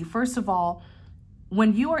easy. First of all,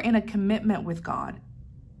 when you are in a commitment with God,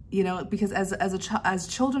 you know, because as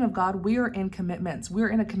children of God, we are in commitments. We're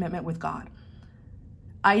in a commitment with God.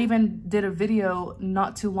 I even did a video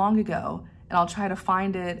not too long ago, and I'll try to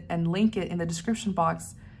find it and link it in the description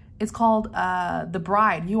box. It's called The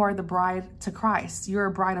Bride. You are the bride to Christ. You're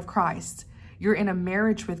a bride of Christ. You're in a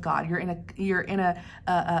marriage with God. You're in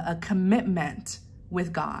a commitment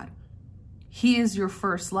with God. He is your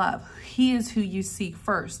first love. He is who you seek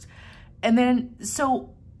first. And then,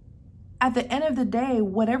 so at the end of the day,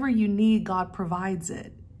 whatever you need, God provides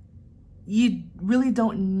it. You really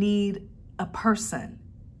don't need a person,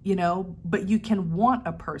 you know, but you can want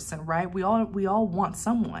a person, right? We all want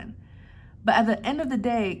someone. But at the end of the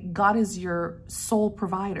day, God is your sole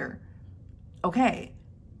provider. Okay.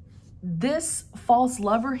 This false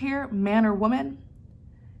lover here, man or woman,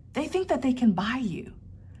 they think that they can buy you,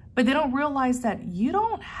 but they don't realize that you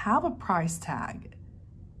don't have a price tag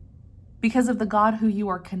because of the God who you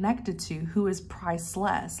are connected to, who is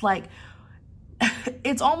priceless. Like,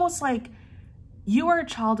 it's almost like you are a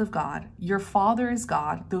child of God. Your Father is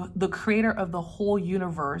God, the creator of the whole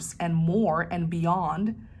universe and more and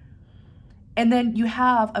beyond. And then you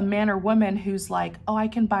have a man or woman who's like, oh, I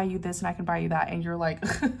can buy you this and I can buy you that. And you're like,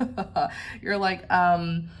 I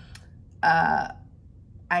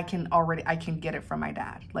can get it from my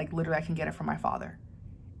dad. Like, literally, I can get it from my father.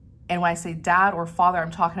 And when I say dad or father,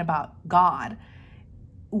 I'm talking about God.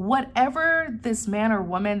 Whatever this man or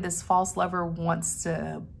woman, this false lover wants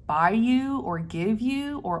to buy you or give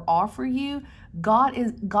you or offer you, God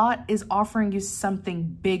is offering you something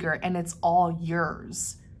bigger, and it's all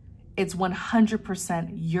yours. It's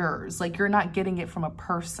 100% yours. Like, you're not getting it from a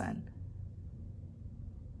person.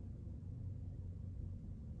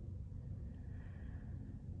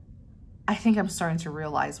 I think I'm starting to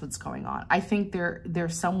realize what's going on. I think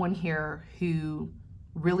there's someone here who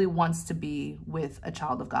really wants to be with a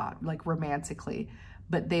child of God, like romantically,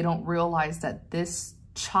 but they don't realize that this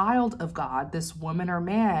child of God, this woman or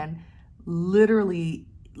man, literally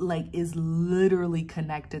is literally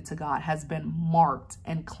connected to God, has been marked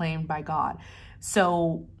and claimed by God.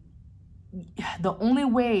 So the only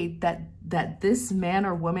way that this man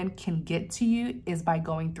or woman can get to you is by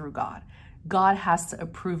going through God. God has to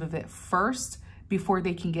approve of it first before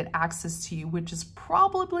they can get access to you, which is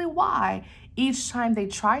probably why each time they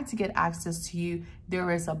try to get access to you, there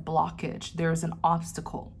is a blockage, there is an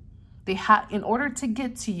obstacle. In order to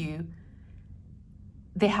get to you,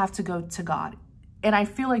 they have to go to God. And I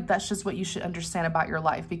feel like that's just what you should understand about your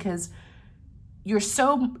life, because you're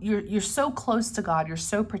so close to God, you're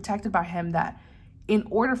so protected by him, that in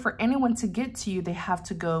order for anyone to get to you, they have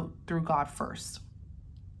to go through God first.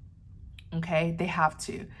 Okay? They have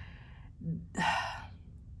to.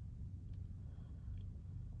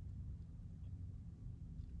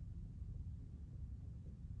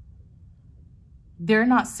 They're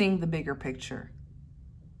not seeing the bigger picture.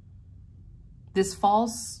 This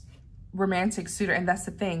false romantic suitor, and that's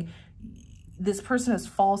the thing, this person is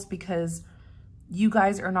false because you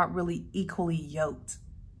guys are not really equally yoked.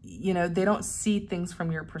 You know, they don't see things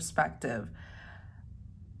from your perspective.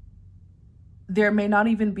 There may not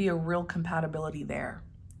even be a real compatibility there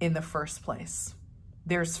in the first place.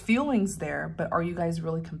 There's feelings there, but are you guys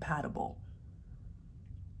really compatible?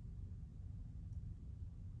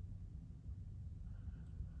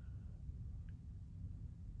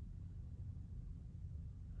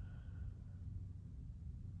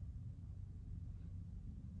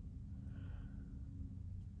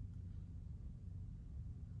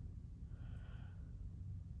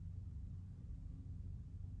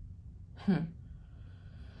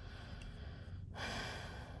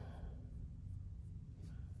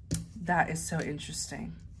 That is so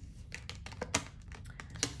interesting.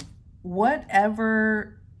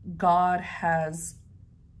 Whatever God has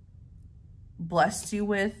blessed you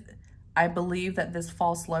with, I believe that this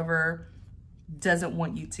false lover doesn't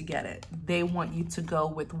want you to get it. They want you to go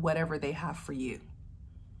with whatever they have for you.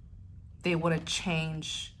 They want to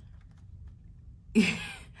change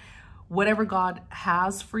whatever God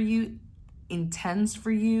has for you, intends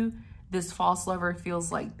for you. This false lover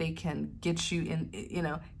feels like they can get you in,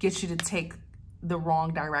 get you to take the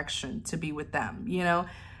wrong direction to be with them,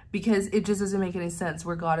 because it just doesn't make any sense,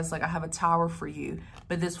 where God is like, I have a tower for you.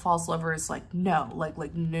 But this false lover is like, no,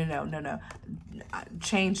 no.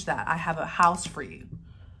 Change that. I have a house for you.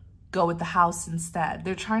 Go with the house instead.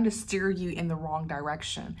 They're trying to steer you in the wrong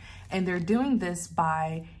direction. And they're doing this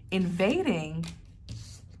by invading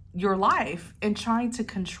your life and trying to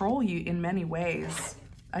control you in many ways.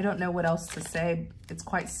 I don't know what else to say. It's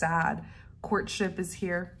quite sad. Courtship is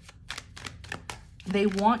here. They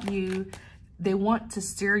want to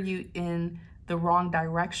steer you in the wrong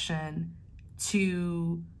direction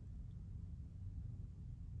to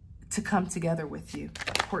to come together with you.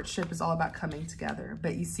 Courtship is all about coming together,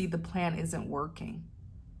 but you see the plan isn't working.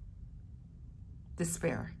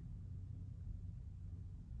 Despair.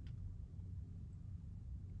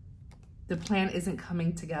 The plan isn't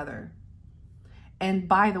coming together. And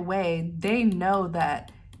by the way, they know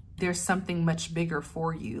that there's something much bigger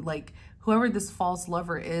for you. Like whoever this false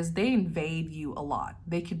lover is, they invade you a lot.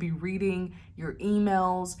 They could be reading your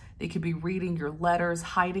emails. They could be reading your letters,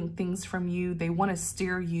 hiding things from you. They want to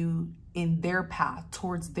steer you in their path,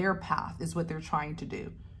 towards their path is what they're trying to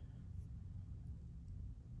do.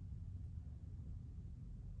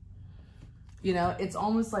 You know, it's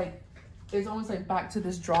almost like back to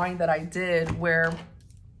this drawing that I did where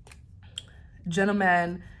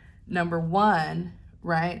gentleman number one,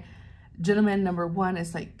 right? Gentleman number one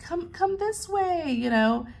is like, come this way, you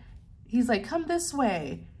know? He's like, come this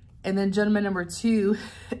way. And then gentleman number two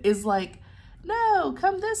is like, no,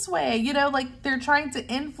 come this way. You know, like they're trying to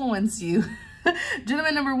influence you.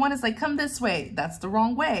 Gentleman number one is like, come this way. That's the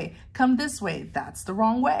wrong way. Come this way. That's the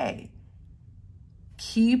wrong way.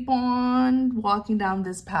 Keep on walking down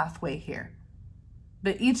this pathway here.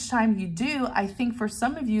 But each time you do, I think for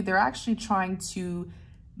some of you, they're actually trying to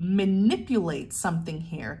manipulate something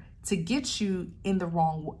here to get you in the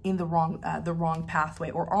wrong pathway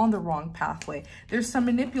or on the wrong pathway. There's some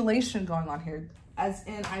manipulation going on here, as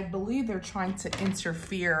in I believe they're trying to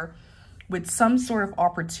interfere with some sort of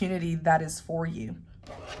opportunity that is for you.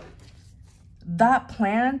 That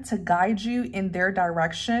plan to guide you in their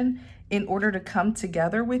direction in order to come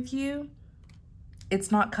together with you,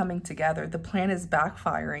 it's not coming together. The plan is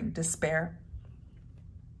backfiring. Despair.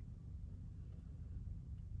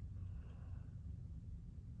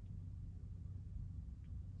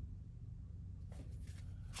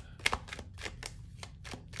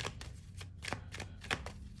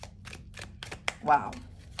 Wow.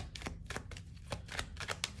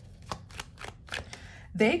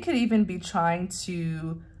 They could even be trying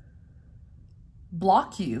to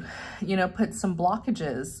block you, you know, put some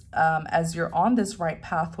blockages as you're on this right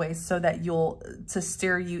pathway so that to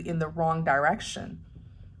steer you in the wrong direction.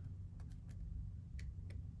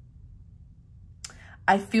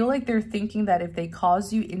 I feel like they're thinking that if they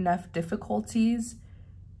cause you enough difficulties,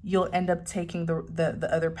 you'll end up taking the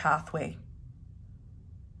other pathway,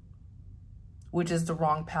 which is the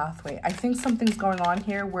wrong pathway. I think something's going on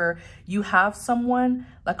here where you have someone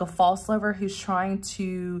like a false lover who's trying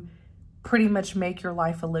to pretty much make your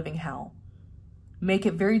life a living hell. Make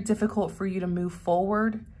it very difficult for you to move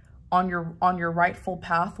forward on your rightful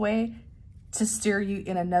pathway to steer you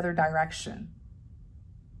in another direction.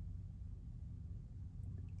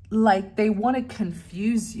 Like they want to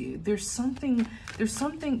confuse you. There's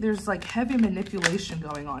like heavy manipulation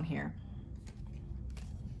going on here.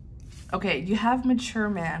 Okay, you have mature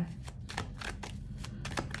man.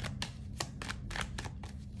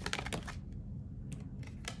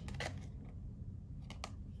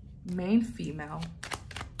 Main female.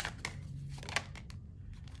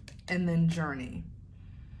 And then journey.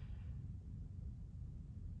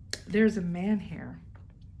 There's a man here.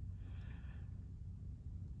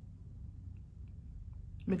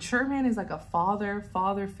 Mature man is like a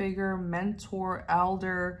father figure, mentor,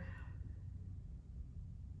 elder.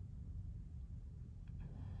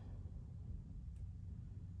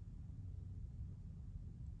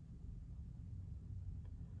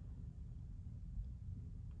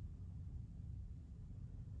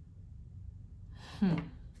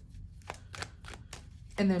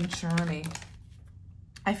 And then journey.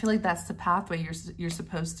 I feel like that's the pathway you're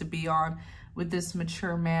supposed to be on with this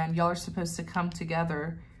mature man. Y'all are supposed to come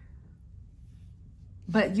together.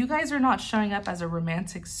 But you guys are not showing up as a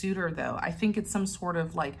romantic suitor though. I think it's some sort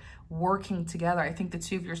of like working together. I think the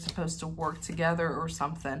two of you are supposed to work together or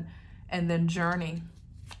something. And then journey.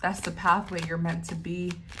 That's the pathway you're meant to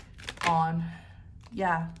be on.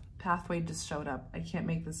 Yeah, pathway just showed up. I can't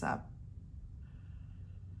make this up.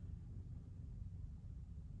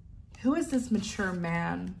 Who is this mature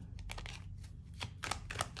man?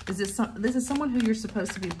 This is someone who you're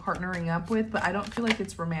supposed to be partnering up with, but I don't feel like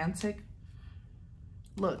it's romantic.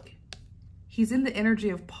 Look, he's in the energy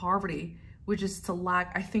of poverty, which is to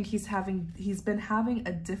lack. I think he's been having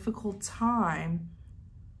a difficult time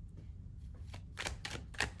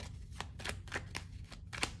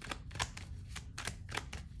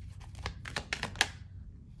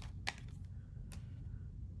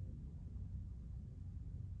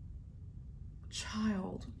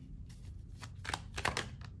child.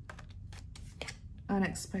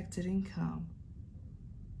 Unexpected income.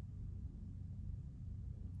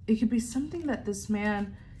 It could be something that this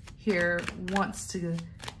man here wants to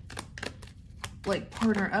like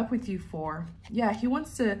partner up with you for. Yeah, he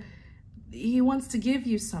wants to he wants to give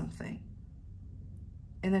you something.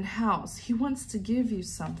 And then House, he wants to give you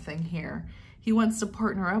something here. He wants to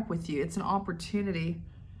partner up with you. It's an opportunity.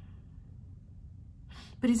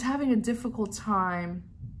 But he's having a difficult time.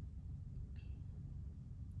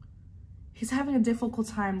 He's having a difficult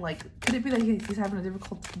time, like, could it be that he's having a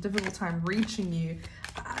difficult time reaching you?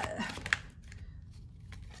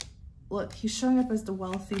 Look, he's showing up as the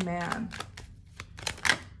wealthy man.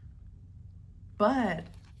 But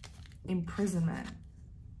imprisonment.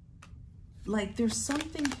 Like, there's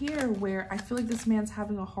something here where I feel like this man's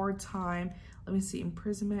having a hard time. Let me see,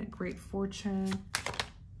 imprisonment, great fortune.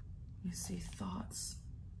 Let me see, thoughts.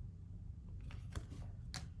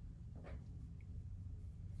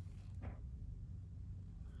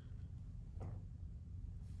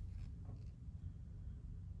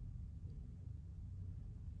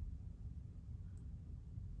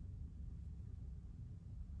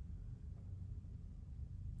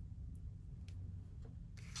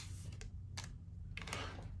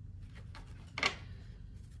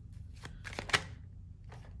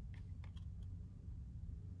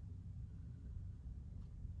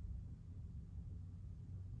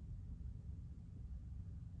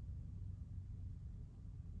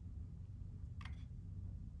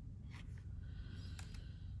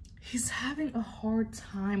 He's having a hard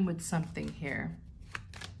time with something here.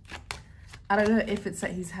 I don't know if it's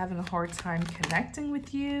that he's having a hard time connecting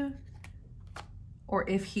with you, or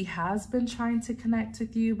if he has been trying to connect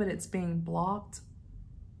with you, but it's being blocked.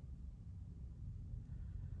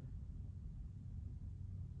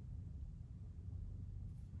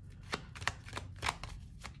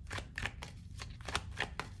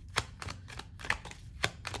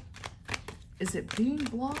 Is it being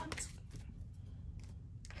blocked?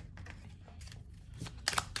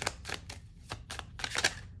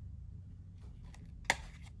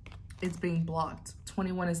 It's being blocked.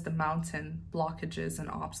 21 is the mountain, blockages and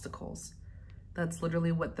obstacles. That's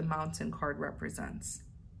literally what the mountain card represents.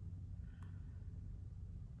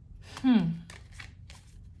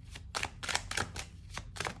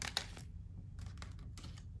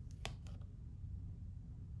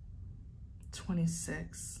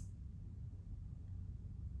 26.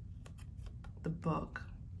 The book.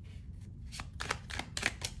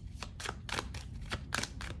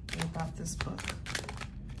 What about this book?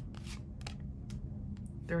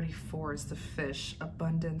 34 is the fish,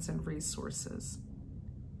 abundance and resources.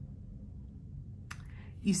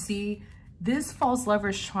 You see, this false lover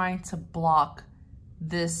is trying to block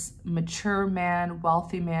this mature man,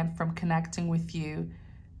 wealthy man from connecting with you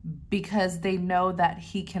because they know that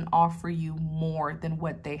he can offer you more than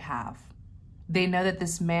what they have. They know that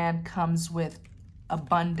this man comes with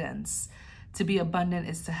abundance. To be abundant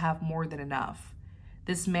is to have more than enough.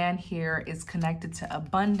 This man here is connected to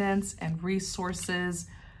abundance and resources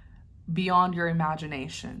beyond your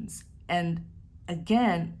imaginations. And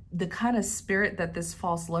again, the kind of spirit that this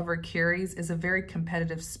false lover carries is a very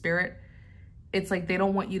competitive spirit. It's like they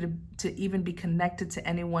don't want you to even be connected to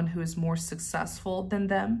anyone who is more successful than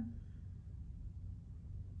them.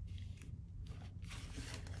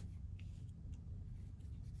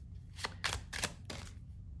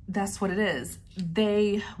 That's what it is.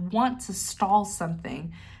 They want to stall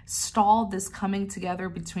something, stall this coming together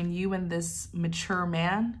between you and this mature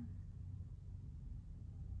man,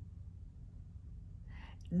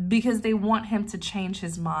 because they want him to change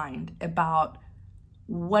his mind about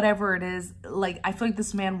whatever it is. Like, I feel like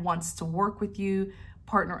this man wants to work with you,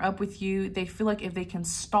 partner up with you. They feel like if they can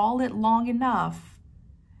stall it long enough,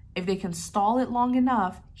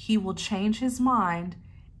 he will change his mind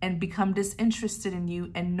and become disinterested in you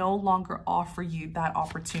and no longer offer you that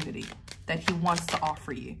opportunity that he wants to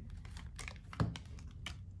offer you.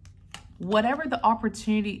 Whatever the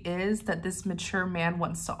opportunity is that this mature man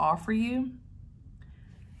wants to offer you,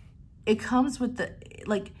 it comes with the,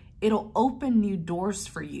 like, it'll open new doors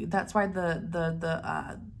for you. That's why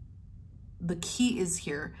the key is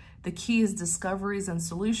here. The key is discoveries and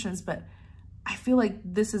solutions, but I feel like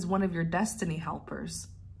this is one of your destiny helpers.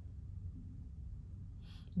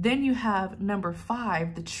 Then you have number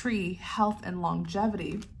 5, the tree, health and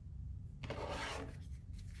longevity.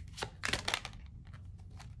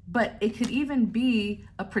 But it could even be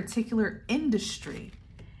a particular industry.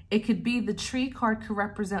 It could be the tree card could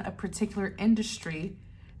represent a particular industry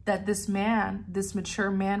that this man, this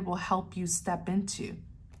mature man, will help you step into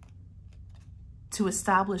to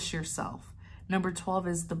establish yourself. Number 12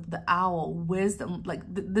 is the owl, wisdom. Like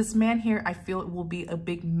this man here, I feel it will be a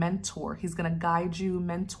big mentor. He's going to guide you,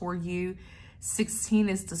 mentor you. 16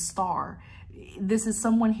 is the star. This is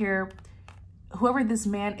someone here, whoever this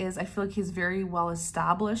man is, I feel like he's very well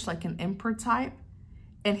established, like an emperor type.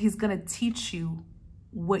 and he's going to teach you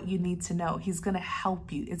what you need to know. He's going to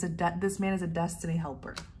help you. This man is a destiny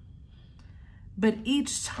helper. But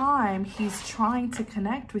each time he's trying to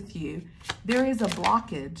connect with you, there is a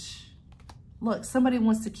blockage. Look, somebody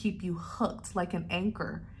wants to keep you hooked like an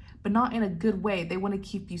anchor, but not in a good way. They want to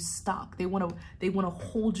keep you stuck. They want to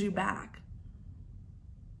hold you back.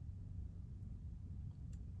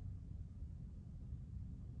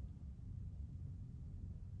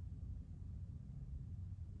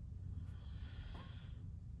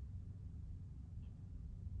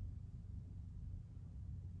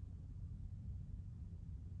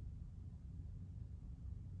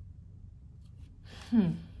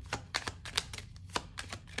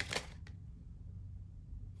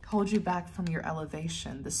 Hold you back from your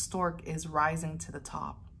elevation. The stork is rising to the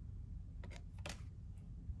top.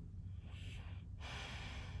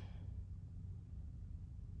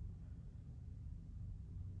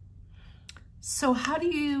 So how do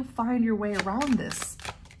you find your way around this?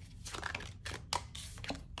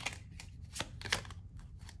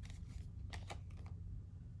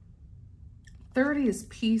 $30 is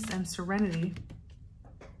peace and serenity.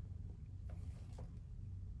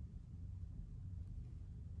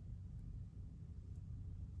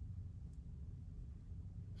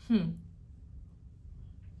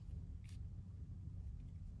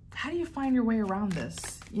 How do you find your way around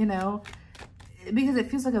this? You know, because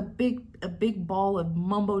it feels like a big ball of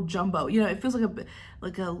mumbo jumbo. You know, it feels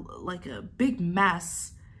like a big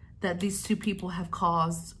mess that these two people have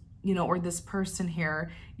caused, you know, or this person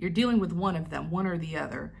here. You're dealing with one of them, one or the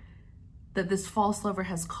other, that this false lover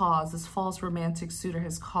has caused, this false romantic suitor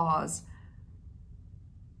has caused.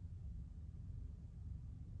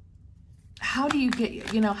 How do you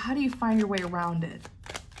get, you know, how do you find your way around it?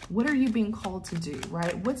 What are you being called to do,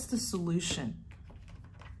 right? What's the solution?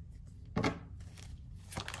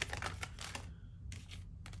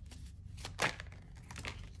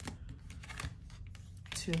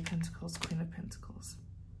 Two of Pentacles, Queen of Pentacles.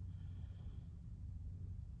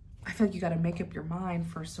 I feel like you got to make up your mind,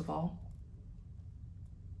 first of all.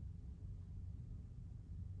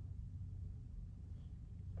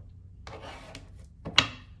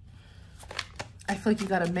 I feel like you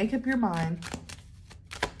got to make up your mind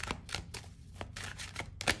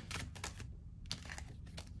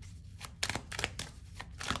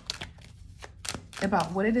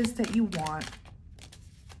about what it is that you want.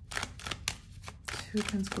 Two of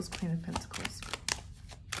Pentacles, Queen of Pentacles.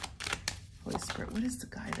 Holy Spirit, what is the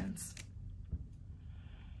guidance?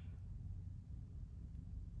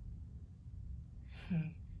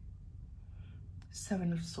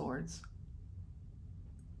 Seven of Swords.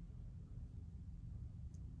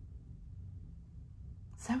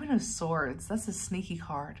 Seven of Swords, that's a sneaky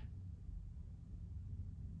card.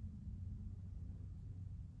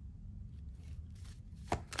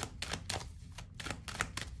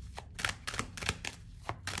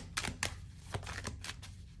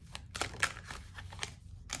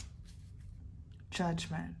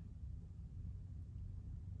 Judgment.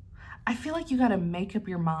 I feel like you got to make up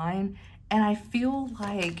your mind, and I feel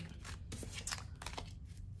like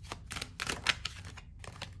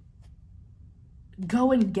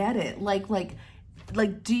go and get it. Like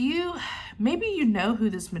do you, maybe you know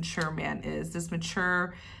who this mature man is, this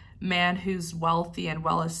mature man who's wealthy and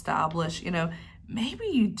well established, you know, maybe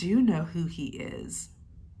you do know who he is.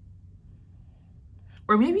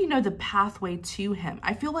 Or maybe you know the pathway to him.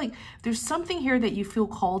 I feel like there's something here that you feel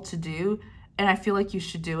called to do, and I feel like you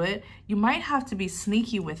should do it. You might have to be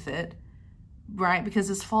sneaky with it, right? Because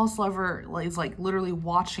this false lover is like literally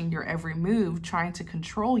watching your every move, trying to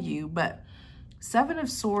control you. But Seven of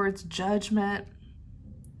Swords, Judgment.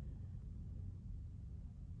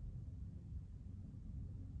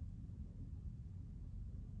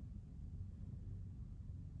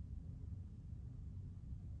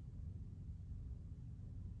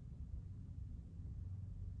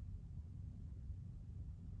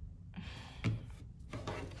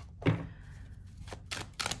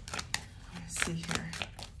 See here.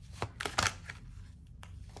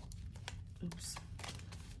 Oops.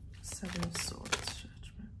 Seven of Swords,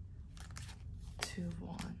 Judgment. Two of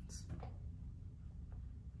Wands.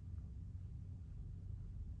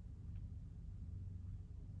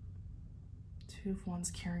 Two of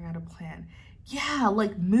Wands, carrying out a plan. Yeah,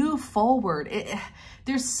 like move forward.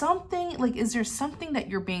 There's something, like, is there something that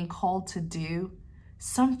you're being called to do?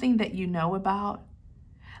 Something that you know about?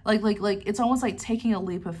 Like it's almost like taking a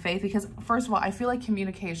leap of faith, because first of all, I feel like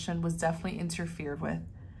communication was definitely interfered with.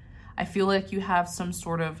 I feel like you have some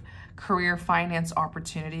sort of career finance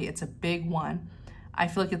opportunity. It's a big one. I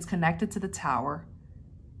feel like it's connected to the Tower.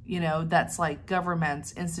 you know, that's like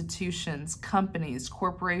governments, institutions, companies,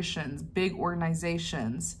 corporations, big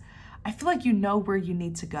organizations. I feel like you know where you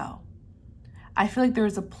need to go. I feel like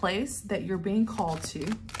there's a place that you're being called to.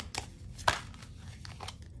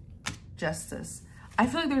 Justice. I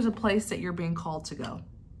feel like there's a place that you're being called to go.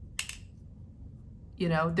 You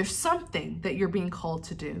know, there's something that you're being called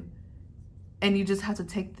to do. And you just have to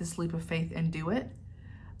take this leap of faith and do it.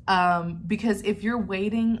 Because if you're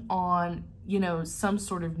waiting on, you know, some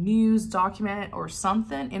sort of news document or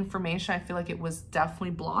something, information, I feel like it was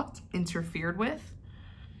definitely blocked, interfered with.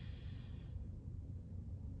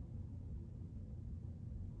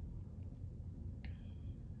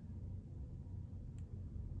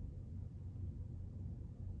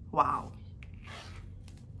 Wow.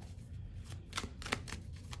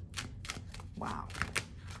 Wow.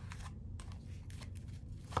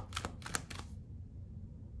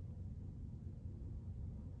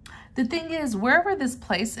 The thing is, wherever this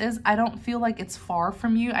place is, I don't feel like it's far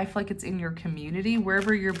from you. I feel like it's in your community.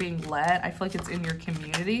 Wherever you're being led, I feel like it's in your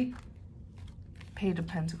community. Page of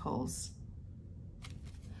Pentacles.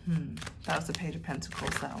 That was the Page of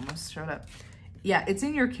Pentacles that almost showed up. Yeah, it's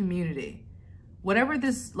in your community. Whatever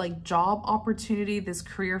this like job opportunity, this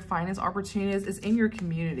career finance opportunity is in your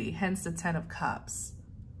community. Hence the 10 of Cups.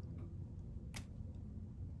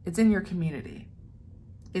 It's in your community.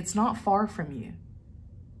 It's not far from you.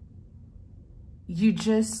 You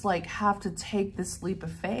just like have to take this leap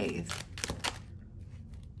of faith.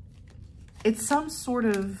 It's some sort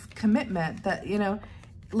of commitment that, you know,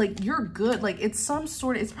 like you're good. Like it's some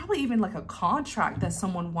sort of, it's probably even like a contract that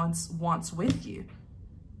someone wants with you.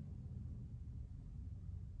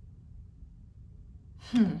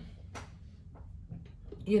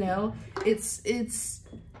 You know, it's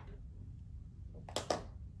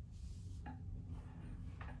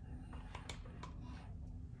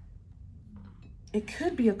it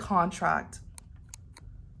could be a contract.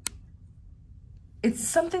 It's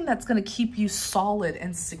something that's going to keep you solid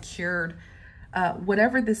and secured.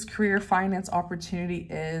 Whatever this career finance opportunity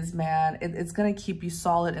is, man, it's going to keep you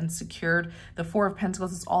solid and secured. The Four of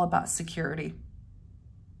Pentacles is all about security.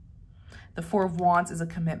 The Four of Wands is a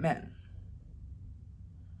commitment.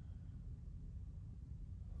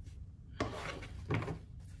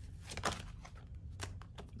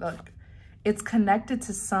 Look, it's connected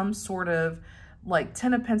to some sort of like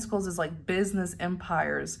 10 of Pentacles is like business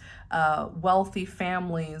empires, wealthy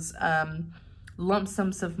families, lump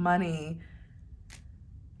sums of money.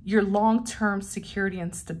 Your long-term security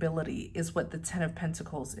and stability is what the 10 of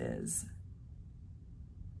Pentacles is.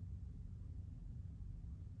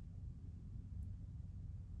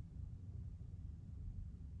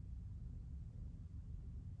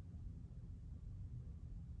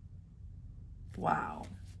 Wow.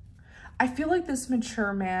 I feel like this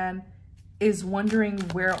mature man is wondering,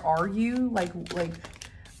 where are you? Like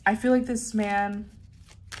I feel like this man,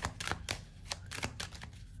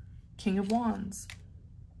 King of Wands.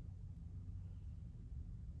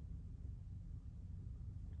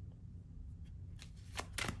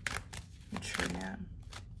 Mature man.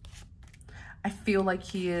 I feel like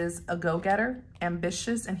he is a go-getter,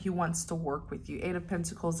 ambitious, and he wants to work with you. Eight of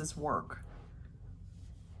Pentacles is work.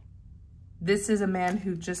 This is a man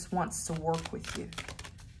who just wants to work with you.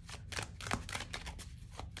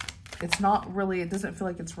 It's not really, it doesn't feel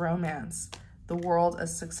like it's romance. The World, a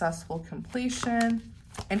successful completion,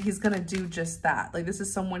 and he's going to do just that. Like this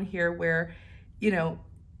is someone here where, you know,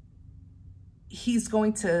 he's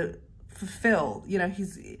going to fulfill, you know,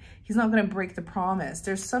 he's not going to break the promise.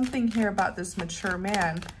 There's something here about this mature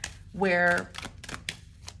man where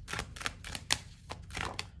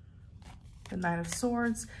the Knight of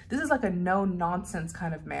Swords, this is like a no-nonsense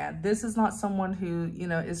kind of man. This is not someone who, you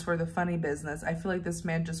know, is for the funny business. I feel like this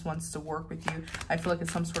man just wants to work with you. I feel like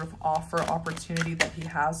it's some sort of offer, opportunity that he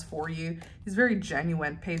has for you. He's very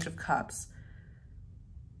genuine, Page of Cups.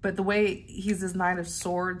 But the way he's this Knight of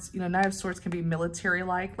Swords, you know, Knight of Swords can be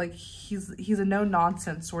military-like. Like he's a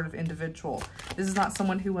no-nonsense sort of individual. This is not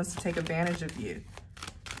someone who wants to take advantage of you.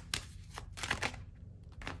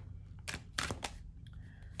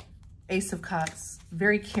 Ace of Cups,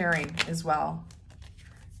 very caring as well.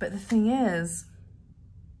 But the thing is,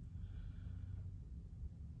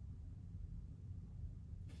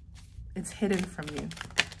 it's hidden from you.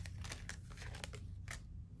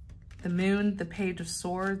 The Moon, the Page of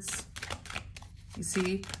Swords. You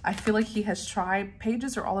see, I feel like he has tried.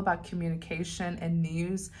 Pages are all about communication and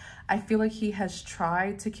news. I feel like he has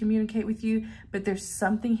tried to communicate with you, but there's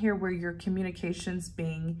something here where your communication's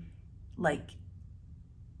being like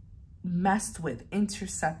messed with,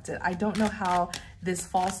 intercepted. I don't know how this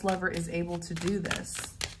false lover is able to do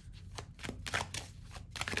this.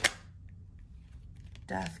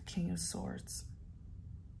 King of Swords.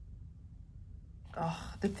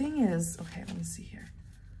 Oh, the thing is, okay, let me see here.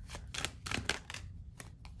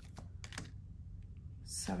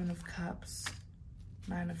 Seven of Cups,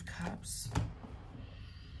 Nine of Cups.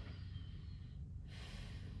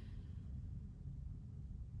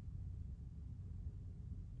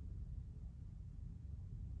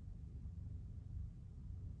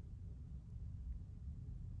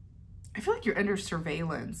 I feel like you're under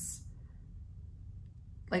surveillance.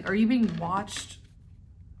 Like, are you being watched?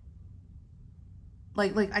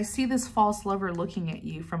 Like I see this false lover looking at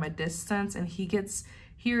you from a distance, and he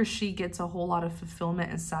or she gets a whole lot of fulfillment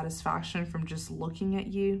and satisfaction from just looking at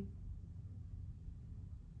you.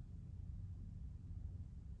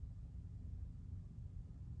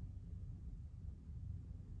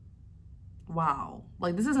 Wow.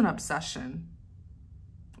 Like, this is an obsession.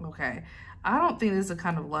 Okay. I don't think this is the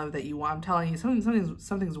kind of love that you want. I'm telling you,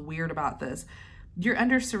 something's weird about this. You're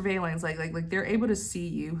under surveillance. Like they're able to see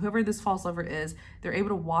you. Whoever this false lover is, they're able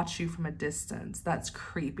to watch you from a distance. That's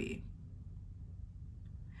creepy.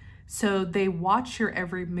 So they watch your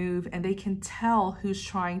every move, and they can tell who's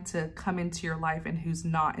trying to come into your life and who's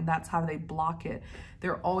not. And that's how they block it.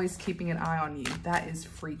 They're always keeping an eye on you. That is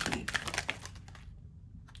freaky.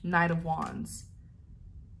 Knight of Wands.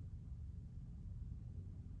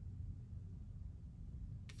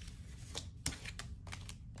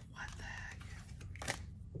 What the heck?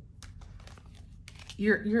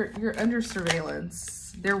 You're under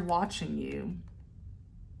surveillance. They're watching you.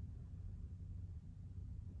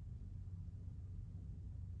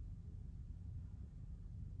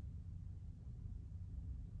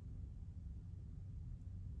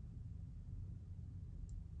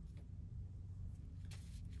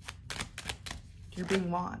 You're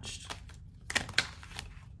being watched.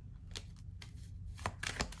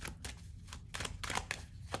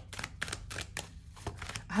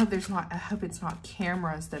 I hope it's not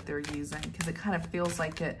cameras that they're using, because it kind of feels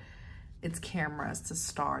like it's cameras to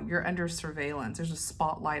Star. You're under surveillance. There's a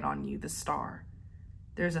spotlight on you, the Star.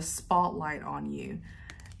 There's a spotlight on you.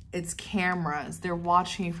 It's cameras. They're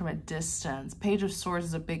watching you from a distance. Page of Swords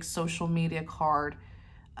is a big social media card.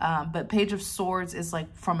 But Page of Swords is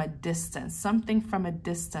like from a distance, something from a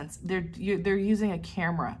distance. They're using a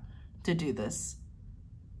camera to do this.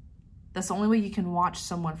 That's the only way you can watch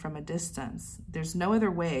someone from a distance. There's no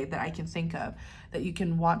other way that I can think of that you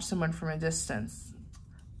can watch someone from a distance.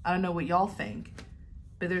 I don't know what y'all think,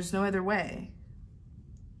 but there's no other way.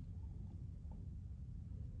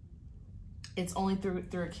 It's only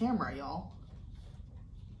through a camera, y'all.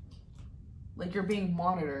 Like, you're being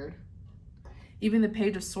monitored. Even the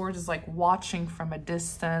Page of Swords is like watching from a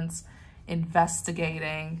distance,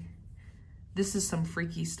 investigating. This is some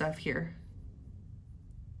freaky stuff here.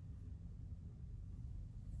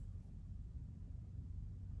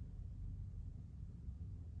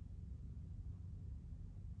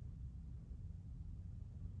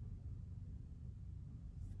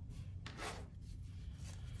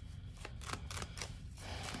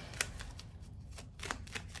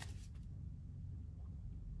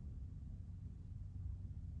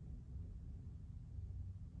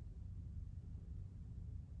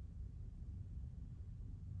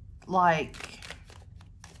 Like,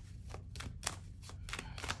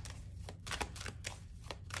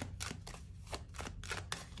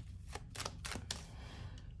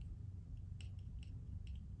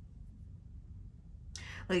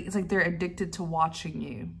 it's like they're addicted to watching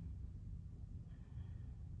you.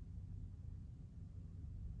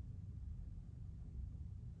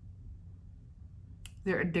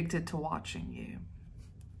 They're addicted to watching you.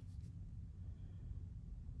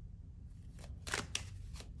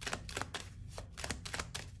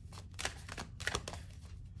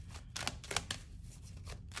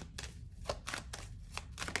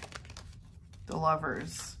 The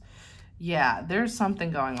Lovers. Yeah, there's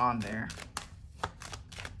something going on there.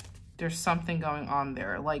 There's something going on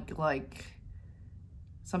there. Like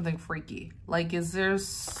something freaky. Like, is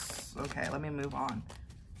there's... Okay, let me move on.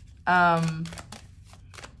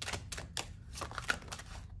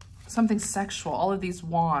 Something sexual. All of these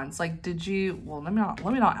wands. Like, did you... Well, let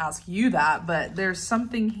me not ask you that, but there's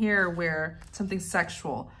something here where... Something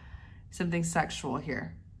sexual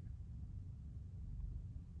here.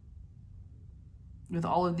 With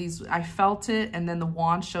all of these, I felt it, and then the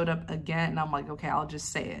wand showed up again, and I'm like, okay, I'll just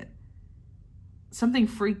say it. Something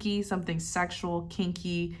freaky, something sexual,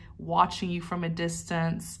 kinky, watching you from a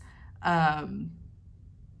distance.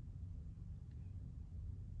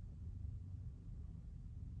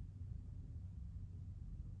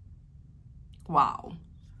 Wow.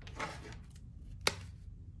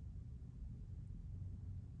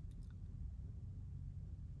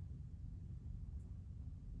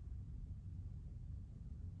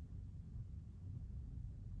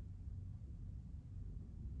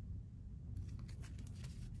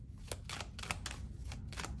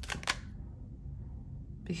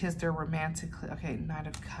 because they're romantically, okay, Knight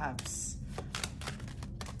of Cups.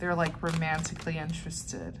 They're like romantically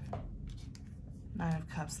interested. Knight of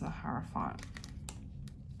Cups and the Hierophant.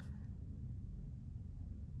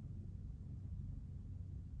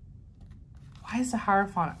 Why is the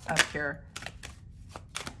Hierophant up here?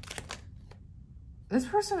 This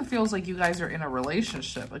person feels like you guys are in a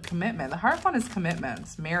relationship, a commitment. The Hierophant is commitment,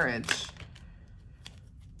 it's marriage.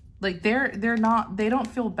 Like they don't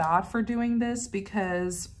feel bad for doing this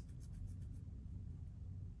because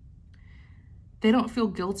they don't feel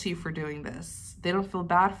guilty for doing this. They don't feel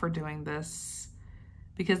bad for doing this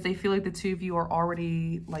because they feel like the two of you are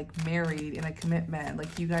already like married in a commitment.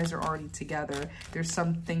 Like you guys are already together. There's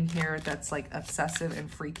something here that's like obsessive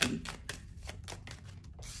and freaky.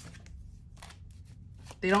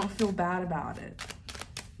 They don't feel bad about it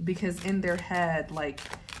because in their head, like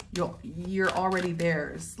you're already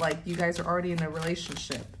theirs. Like you guys are already in a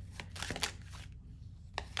relationship,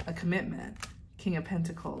 a commitment. King of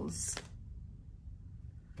Pentacles.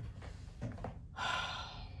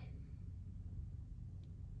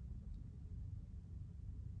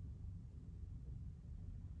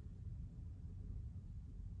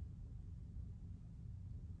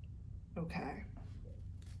 Okay.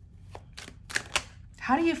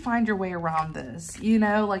 How do you find your way around this? You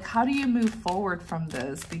know, like how do you move forward from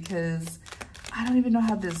this? Because I don't even know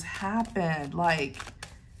how this happened. Like,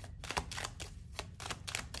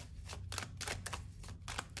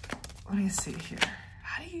 let me see here.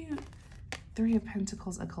 How do you, Three of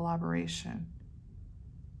Pentacles, a collaboration.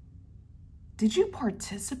 Did you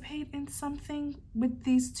participate in something with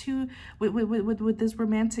these two, with this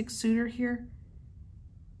romantic suitor here?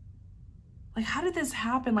 Like, how did this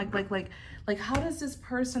happen? Like, how does this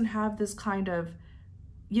person have this kind of,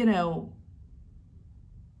 you know,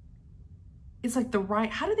 it's like the right,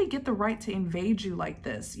 how do they get the right to invade you like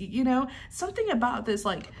this? You know, something about this,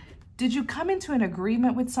 like, did you come into an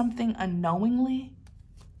agreement with something unknowingly?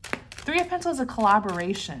 Three of Pentacles is a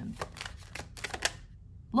collaboration.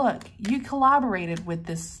 Look, you collaborated with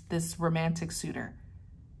this romantic suitor.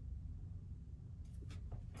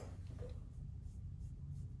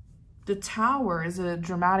 The Tower is a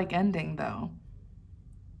dramatic ending, though.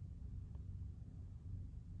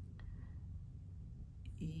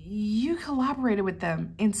 You collaborated with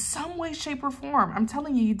them in some way, shape, or form. I'm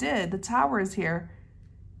telling you, you did. The Tower is here.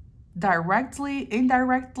 Directly,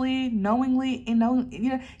 indirectly, knowingly, you know,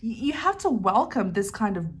 you have to welcome this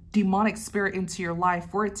kind of demonic spirit into your life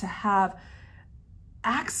for it to have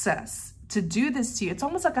access to do this to you. It's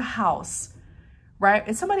almost like a house. Right?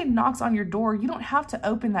 If somebody knocks on your door, you don't have to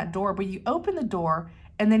open that door, but you open the door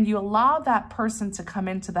and then you allow that person to come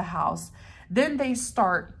into the house. Then they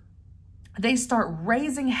start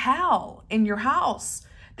raising hell in your house.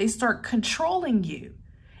 They start controlling you,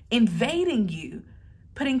 invading you,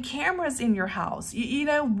 putting cameras in your house, you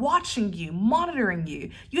know, watching you, monitoring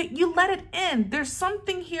you. You let it in. There's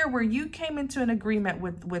something here where you came into an agreement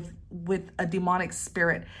with a demonic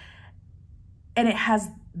spirit, and it has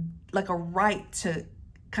like a right to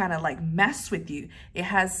kind of like mess with you. It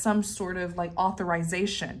has some sort of like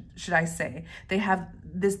authorization, should I say.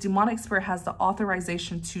 This demonic spirit has the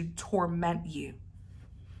authorization to torment you.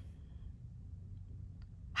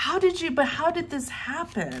 How did this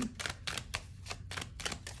happen?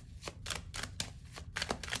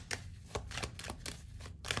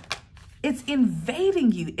 It's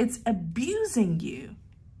invading you. It's abusing you.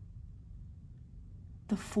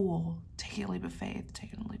 The Fool, taking a leap of faith,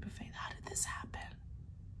 taking a leap of faith. How did this happen?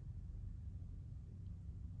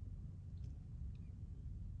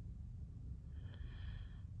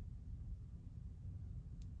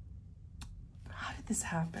 How did this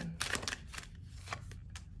happen?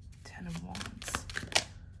 Ten of Wands,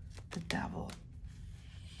 the Devil.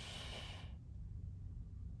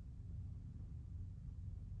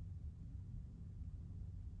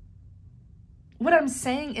 What I'm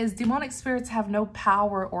saying is demonic spirits have no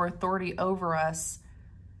power or authority over us,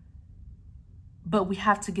 but we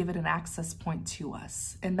have to give it an access point to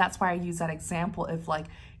us. And that's why I use that example of, like,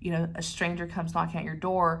 you know, a stranger comes knocking at your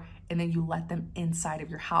door and then you let them inside of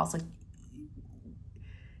your house. Like,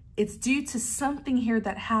 it's due to something here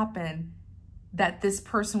that happened that this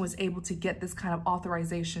person was able to get this kind of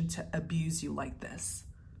authorization to abuse you like this.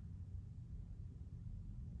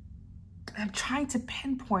 I'm trying to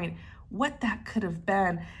pinpoint what that could have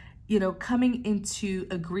been, you know, coming into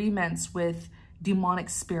agreements with demonic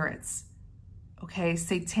spirits, okay,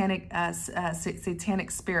 satanic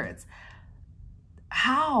spirits.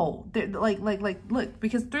 How? Like, look,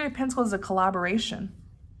 because Three of Pentacles is a collaboration.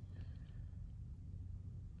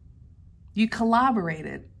 You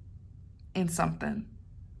collaborated in something.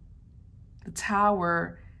 The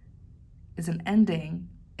Tower is an ending.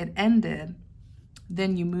 It ended,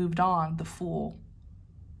 then you moved on, the Fool.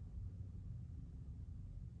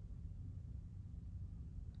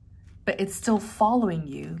 But it's still following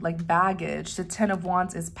you like baggage. The Ten of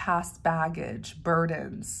Wands is past baggage,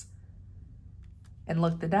 burdens. And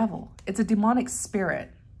look, the Devil. It's a demonic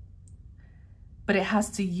spirit, but it has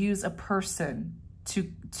to use a person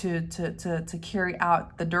to carry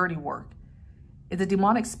out the dirty work. It's a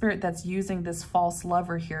demonic spirit that's using this false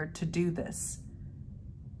lover here to do this.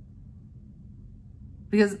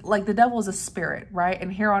 Because like the devil is a spirit, right?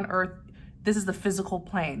 And here on earth, this is the physical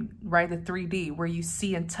plane, right? The 3D where you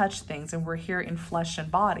see and touch things, and we're here in flesh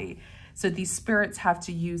and body. So these spirits have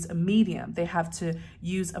to use a medium. They have to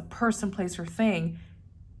use a person, place, or thing,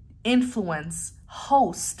 influence,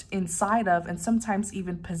 host inside of, and sometimes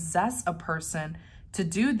even possess a person to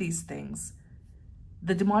do these things.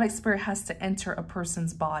 The demonic spirit has to enter a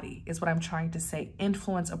person's body, is what I'm trying to say.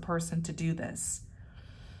 Influence a person to do this.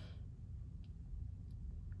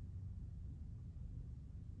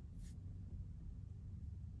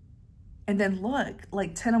 And then look,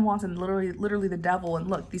 like Ten of Wands and literally the devil. And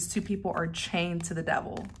look, these two people are chained to the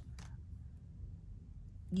devil.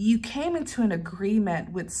 You came into an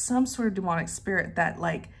agreement with some sort of demonic spirit that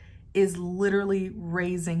like is literally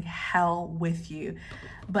raising hell with you.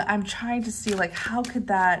 But I'm trying to see like, how could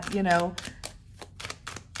that, you know,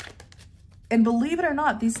 and believe it or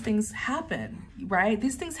not, these things happen, right?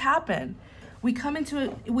 These things happen. We come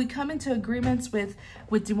into agreements with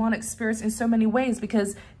demonic spirits in so many ways,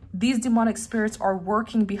 because these demonic spirits are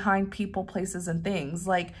working behind people, places, and things.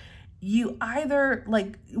 Like you either,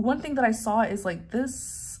 like one thing that I saw is like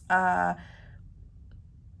this,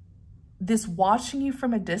 this watching you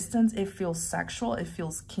from a distance, it feels sexual, it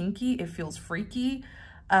feels kinky, it feels freaky.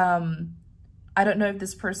 I don't know if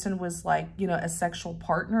this person was like, you know, a sexual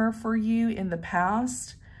partner for you in the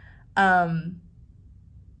past.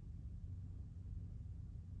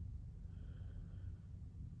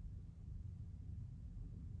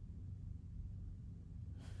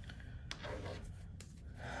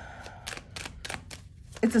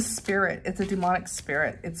 It's a spirit. It's a demonic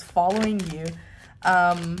spirit. It's following you.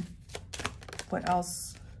 What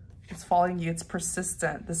else? It's following you. It's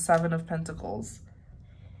persistent. The Seven of Pentacles.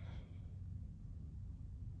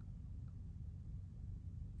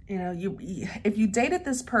 You know, if you dated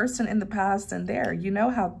this person in the past and you know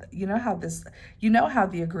how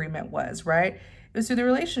the agreement was, right? It was through the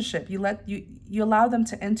relationship. You allow them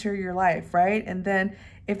to enter your life, right? And then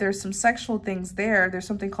if there's some sexual things there's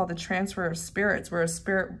something called the transfer of spirits, where a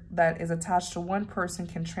spirit that is attached to one person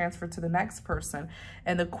can transfer to the next person.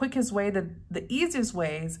 And the quickest way, the easiest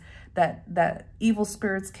ways that evil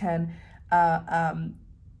spirits can,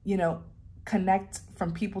 you know, connect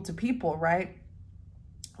from people to people, right?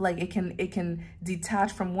 Like it can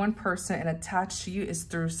detach from one person and attach to you is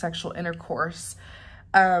through sexual intercourse.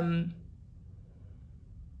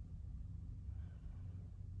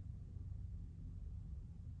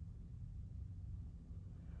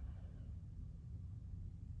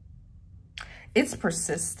 It's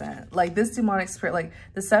persistent. Like this demonic spirit, like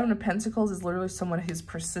the Seven of Pentacles is literally someone who's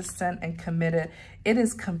persistent and committed. It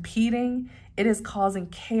is competing. It is causing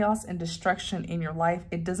chaos and destruction in your life.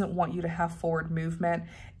 It doesn't want you to have forward movement.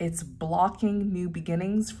 It's blocking new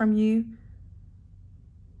beginnings from you.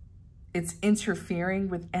 It's interfering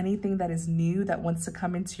with anything that is new that wants to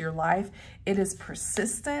come into your life. It is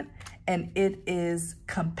persistent and it is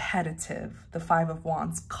competitive. The Five of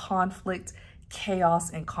Wands, conflict, chaos,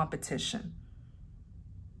 and competition.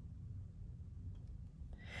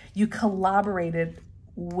 You collaborated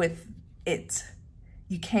with it.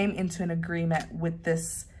 You came into an agreement with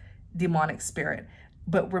this demonic spirit.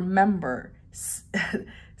 But remember,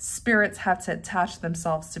 spirits have to attach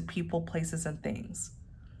themselves to people, places, and things.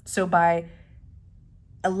 So by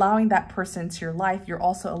allowing that person into your life, you're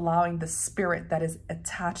also allowing the spirit that is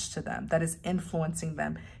attached to them, that is influencing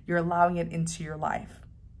them. You're allowing it into your life.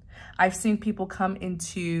 I've seen people come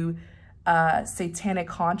into satanic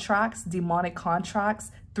contracts, demonic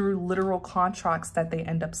contracts, through literal contracts that they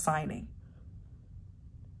end up signing.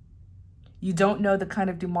 You don't know the kind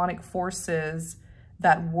of demonic forces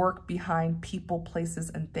that work behind people, places,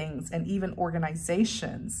 and things, and even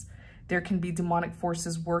organizations. There can be demonic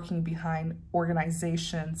forces working behind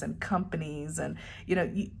organizations and companies, and you know,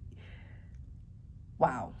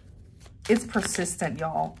 wow. It's persistent,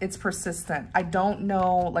 y'all. It's persistent. I don't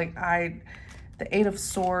know, like the Eight of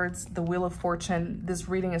Swords, the Wheel of Fortune, this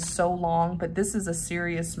reading is so long, but this is a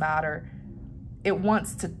serious matter. It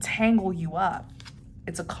wants to tangle you up.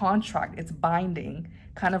 It's a contract, it's binding,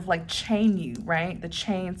 kind of like chain you, right? The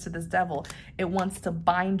chains to this devil. It wants to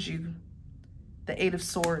bind you The Eight of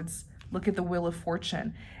Swords. Look at the Wheel of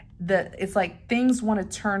Fortune. It's like things want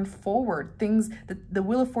to turn forward. The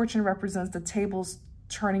Wheel of Fortune represents the tables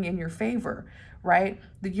turning in your favor, right?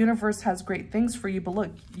 The universe has great things for you, but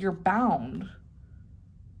look, you're bound.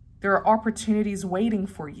 There are opportunities waiting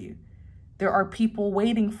for you. There are people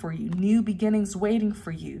waiting for you, new beginnings waiting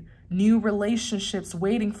for you, new relationships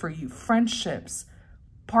waiting for you, friendships,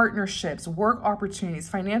 partnerships, work opportunities,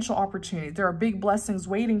 financial opportunities. There are big blessings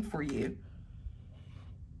waiting for you.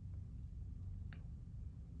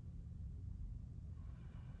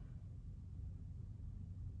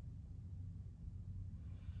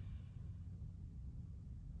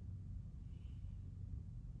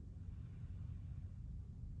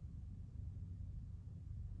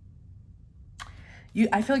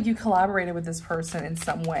 I feel like you collaborated with this person in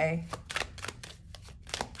some way.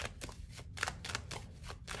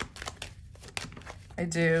 I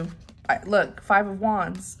do. Look, Five of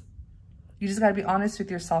Wands. You just got to be honest with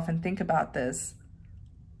yourself and think about this.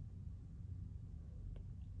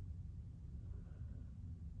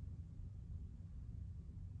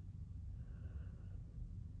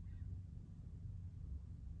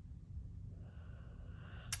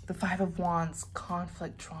 The Five of Wands,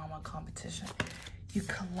 conflict, trauma, competition. You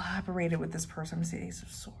collaborated with this person. I'm going to say Ace of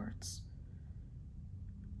Swords.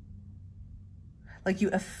 Like you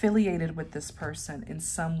affiliated with this person in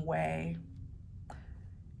some way.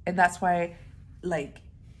 And that's why, like,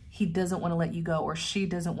 he doesn't want to let you go, or she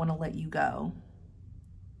doesn't want to let you go.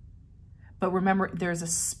 But remember, there's a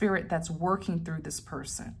spirit that's working through this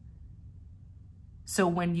person. So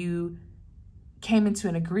when you came into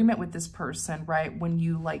an agreement with this person, right? When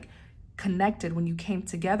you like connected, when you came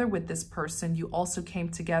together with this person, you also came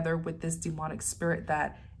together with this demonic spirit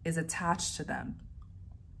that is attached to them.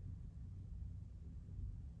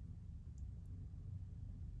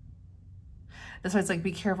 That's why it's like,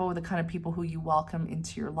 be careful with the kind of people who you welcome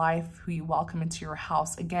into your life, who you welcome into your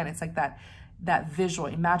house. Again, it's like that visual.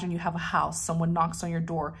 Imagine you have a house, someone knocks on your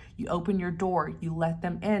door, you open your door, you let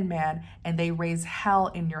them in, man, and they raise hell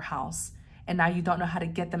in your house. And now you don't know how to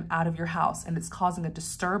get them out of your house, and it's causing a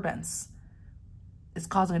disturbance. It's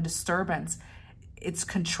causing a disturbance. It's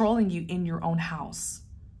controlling you in your own house.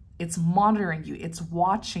 It's monitoring you. It's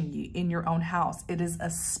watching you in your own house. It is a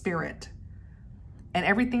spirit. And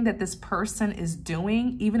everything that this person is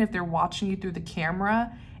doing, even if they're watching you through the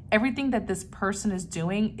camera, everything that this person is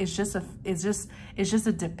doing is just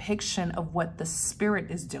a depiction of what the spirit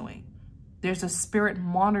is doing. There's a spirit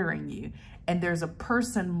monitoring you, and there's a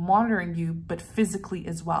person monitoring you, but physically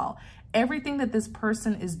as well. Everything that this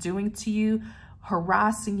person is doing to you,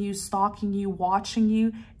 harassing you, stalking you, watching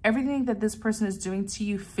you, everything that this person is doing to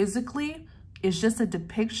you physically is just a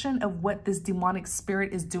depiction of what this demonic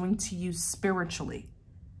spirit is doing to you spiritually.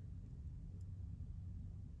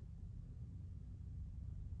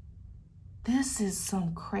 This is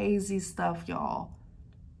some crazy stuff, y'all.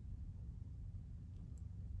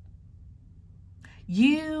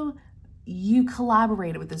 You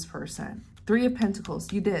collaborated with this person. Three of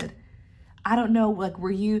Pentacles, you did. I don't know, like,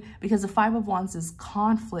 were you, because the Five of Wands is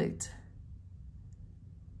conflict,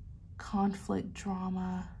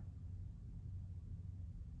 drama.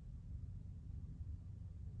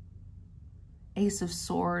 Ace of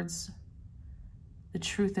Swords, the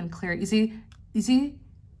truth and clarity. You see,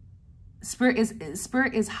 Spirit is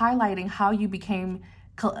highlighting how you became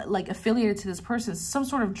like affiliated to this person. Some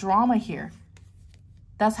sort of drama here.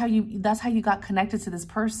 That's how you got connected to this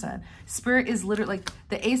person. Spirit is literally like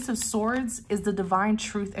the Ace of Swords is the divine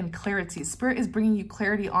truth and clarity. Spirit is bringing you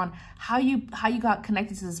clarity on how you got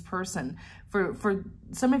connected to this person. For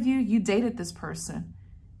some of you, you dated this person.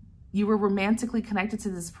 You were romantically connected to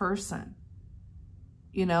this person.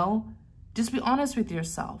 You know, just be honest with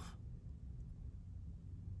yourself.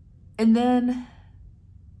 And then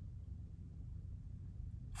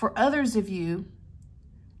for others of you,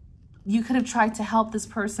 you could have tried to help this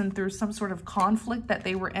person through some sort of conflict that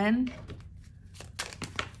they were in.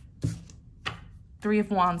 Three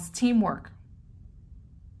of Wands, teamwork.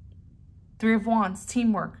 Three of Wands,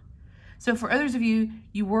 teamwork. So for others of you,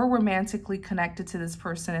 you were romantically connected to this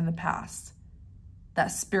person in the past. That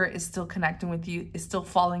spirit is still connecting with you, is still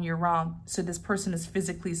following you around. So this person is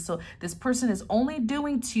physically still, this person is only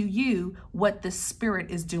doing to you what the spirit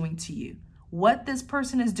is doing to you. What this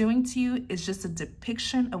person is doing to you is just a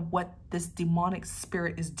depiction of what this demonic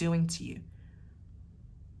spirit is doing to you.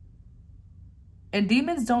 And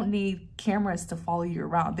demons don't need cameras to follow you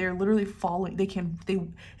around. They're literally following,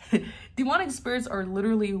 demonic spirits are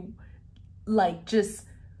literally like just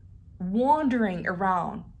wandering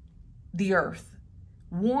around the earth,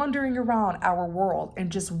 wandering around our world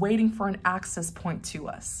and just waiting for an access point to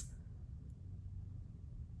us.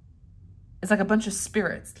 It's like a bunch of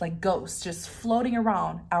spirits, like ghosts, just floating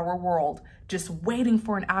around our world, just waiting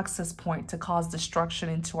for an access point to cause destruction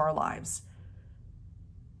into our lives.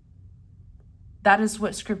 That is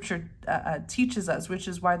what scripture teaches us, which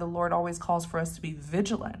is why the Lord always calls for us to be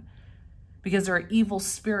vigilant, because there are evil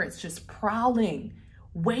spirits just prowling,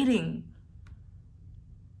 waiting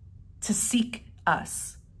to seek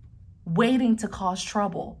us, waiting to cause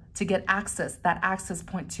trouble, to get access, that access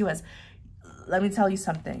point to us. Let me tell you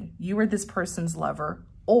something. You were this person's lover,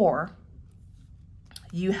 or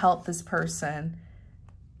you helped this person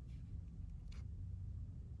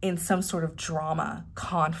in some sort of drama,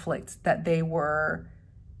 conflict that they were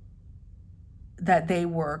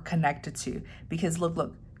connected to. Because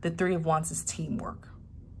look, the Three of Wands is teamwork.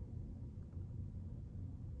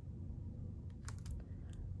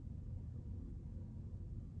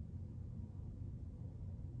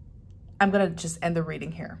 I'm going to just end the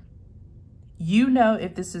reading here. You know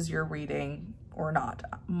if this is your reading or not.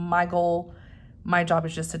 My goal, my job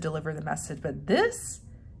is just to deliver the message. But this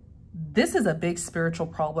is a big spiritual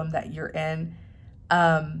problem that you're in.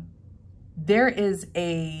 There is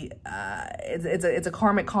it's a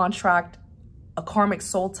karmic contract, a karmic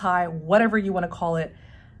soul tie, whatever you want to call it.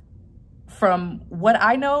 From what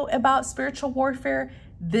I know about spiritual warfare,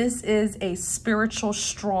 this is a spiritual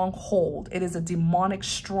stronghold. It is a demonic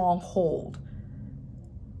stronghold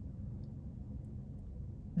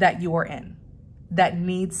that you are in, that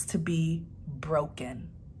needs to be broken.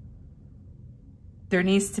 There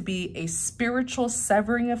needs to be a spiritual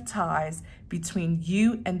severing of ties between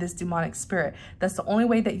you and this demonic spirit. That's the only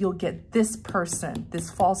way that you'll get this person, this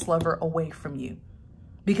false lover, away from you.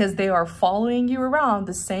 Because they are following you around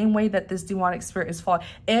the same way that this demonic spirit is following.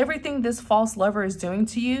 Everything this false lover is doing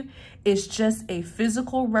to you is just a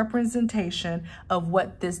physical representation of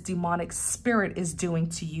what this demonic spirit is doing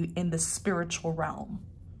to you in the spiritual realm.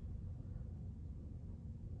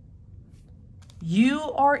 You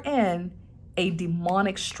are in a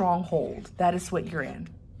demonic stronghold. That is what you're in.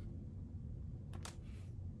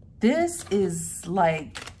 This is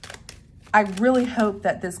like, I really hope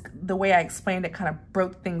that the way I explained it kind of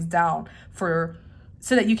broke things down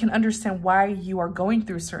so that you can understand why you are going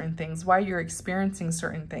through certain things, why you're experiencing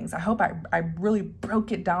certain things. I hope I really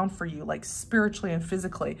broke it down for you, like spiritually and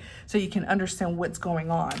physically, so you can understand what's going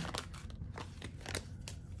on.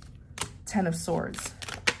 Ten of Swords,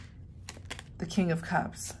 the King of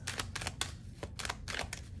Cups.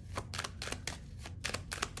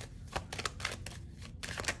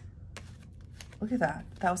 Look at that.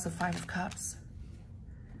 That was the Five of Cups.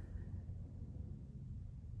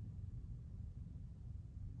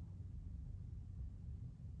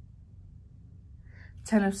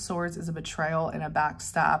 Ten of Swords is a betrayal and a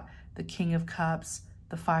backstab. The King of Cups,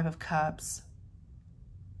 the Five of Cups.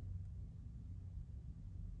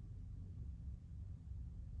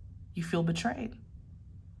 You feel betrayed.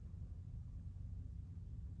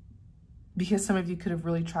 Because some of you could have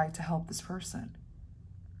really tried to help this person.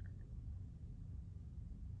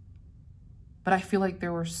 But I feel like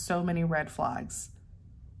there were so many red flags.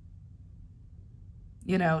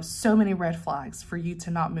 You know, so many red flags for you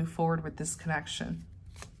to not move forward with this connection.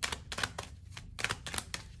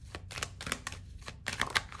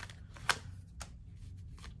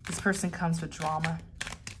 This person comes with drama.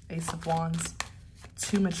 Ace of Wands.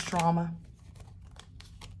 Too much drama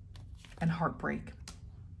and heartbreak.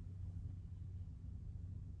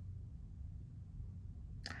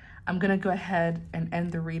 I'm going to go ahead and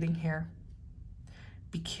end the reading here.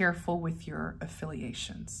 Be careful with your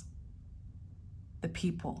affiliations, the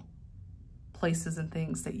people, places, and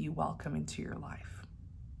things that you welcome into your life.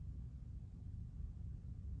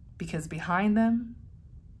 Because behind them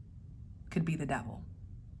could be the devil.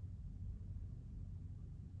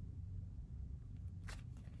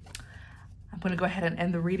 I'm going to go ahead and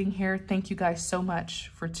end the reading here. Thank you guys so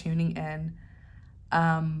much for tuning in.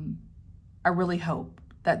 I really hope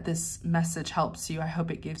that this message helps you. I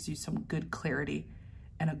hope it gives you some good clarity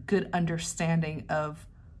and a good understanding of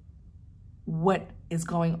what is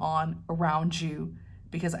going on around you,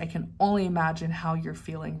 because I can only imagine how you're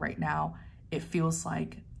feeling right now. It feels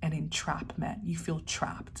like an entrapment. You feel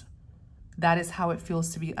trapped. That is how it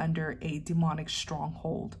feels to be under a demonic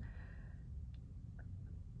stronghold.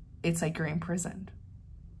 It's like you're imprisoned.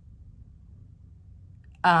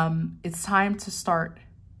 It's time to start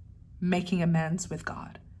making amends with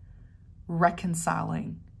God,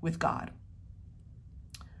 reconciling with God.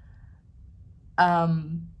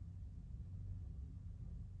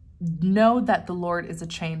 Know that the Lord is a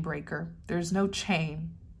chain breaker. There's no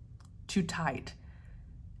chain too tight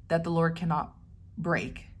that the Lord cannot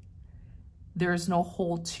break. There is no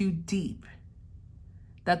hole too deep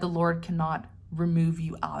that the Lord cannot remove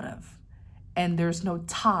you out of. And there's no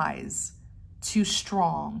ties too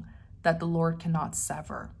strong that the Lord cannot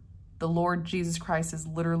sever. The Lord Jesus Christ is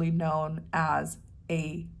literally known as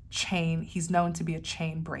a chain. He's known to be a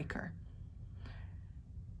chain breaker.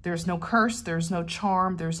 There's no curse, there's no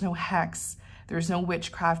charm, there's no hex, there's no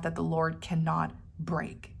witchcraft that the Lord cannot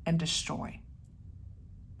break and destroy.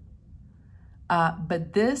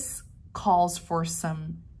 But this calls for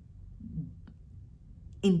some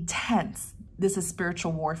intense, this is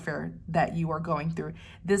spiritual warfare that you are going through.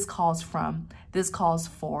 This calls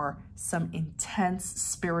for some intense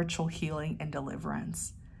spiritual healing and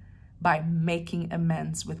deliverance by making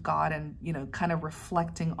amends with God and, you know, kind of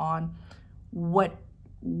reflecting on what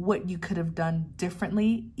you could have done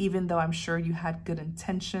differently, even though I'm sure you had good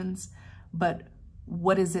intentions, but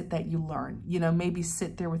what is it that you learned? You know, maybe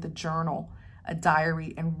sit there with a journal, a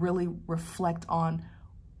diary, and really reflect on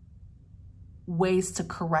ways to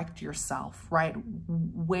correct yourself, right?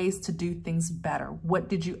 Ways to do things better. What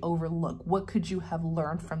did you overlook? What could you have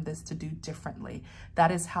learned from this to do differently?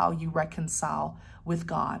 That is how you reconcile with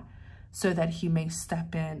God, so that he may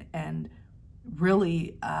step in and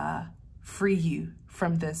really free you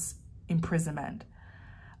from this imprisonment.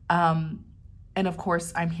 And of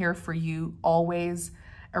course, I'm here for you always.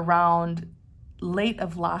 Around late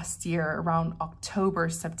of last year, around October,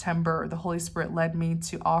 September, the Holy Spirit led me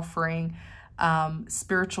to offering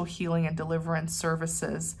spiritual healing and deliverance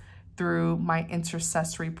services through my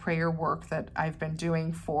intercessory prayer work that I've been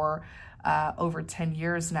doing for over 10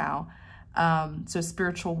 years now. So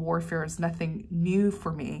spiritual warfare is nothing new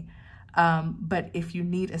for me. But if you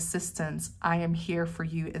need assistance, I am here for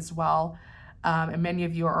you as well. And many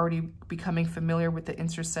of you are already becoming familiar with the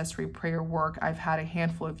intercessory prayer work. I've had a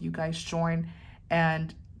handful of you guys join,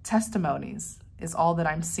 and testimonies is all that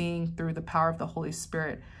I'm seeing through the power of the Holy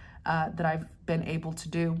Spirit that I've been able to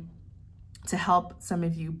do to help some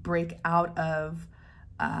of you break out of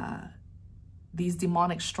these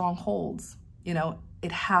demonic strongholds. You know,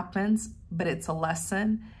 it happens, but it's a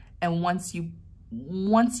lesson. And once you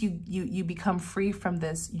become free from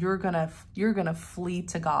this, you're gonna flee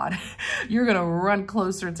to God. You're gonna run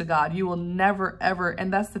closer to God. You will never ever,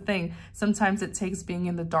 and that's the thing, sometimes it takes being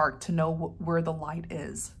in the dark to know where the light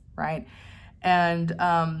is, right? And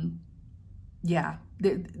yeah,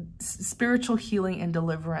 the spiritual healing and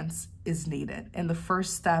deliverance is needed. And the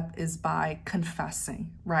first step is by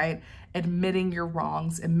confessing, right? Admitting your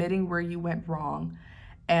wrongs, admitting where you went wrong,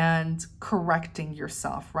 and correcting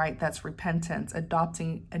yourself, right? That's repentance,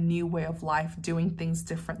 adopting a new way of life, doing things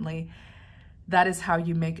differently. That is how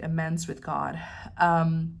you make amends with God.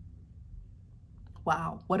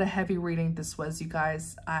 Wow, what a heavy reading this was, you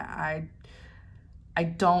guys. I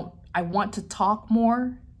want to talk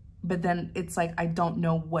more, but then it's like, I don't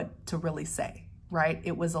know what to really say, right?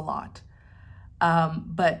 It was a lot.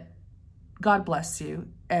 But God bless you,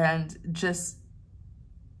 and just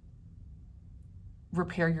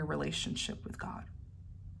repair your relationship with God.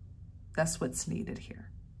 That's what's needed here.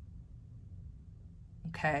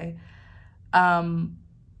 Okay. I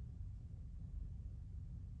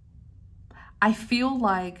feel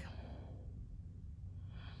like,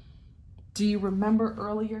 do you remember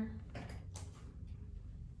earlier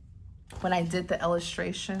when I did the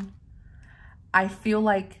illustration? I feel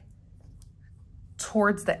like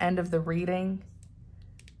towards the end of the reading,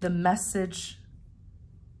 the message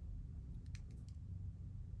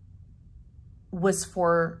was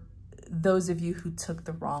for those of you who took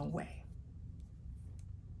the wrong way.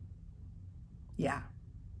 Yeah.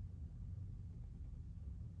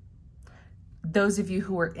 Those of you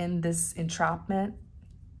who are in this entrapment,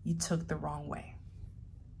 you took the wrong way.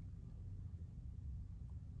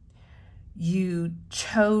 You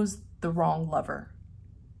chose the wrong lover.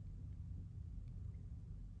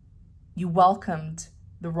 You welcomed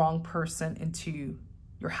the wrong person into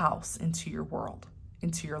your house, into your world,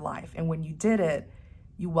 into your life. And when you did it,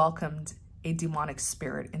 you welcomed a demonic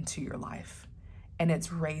spirit into your life, and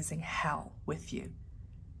it's raising hell with you.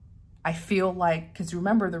 I feel like, because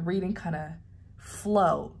remember, the reading kind of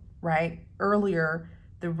flow, right? Earlier,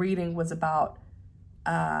 the reading was about,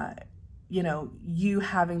 you know, you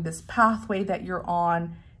having this pathway that you're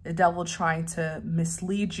on, the devil trying to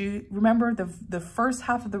mislead you. Remember, the first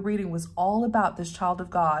half of the reading was all about this child of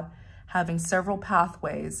God having several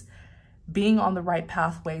pathways, being on the right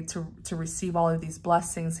pathway to receive all of these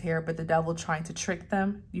blessings here, but the devil trying to trick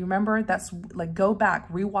them. You remember? That's like, go back,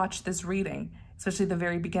 rewatch this reading, especially the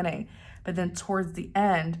very beginning. But then towards the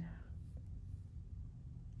end,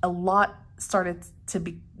 a lot started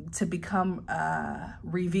to become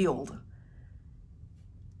revealed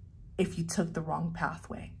if you took the wrong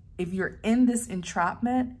pathway. if you're in this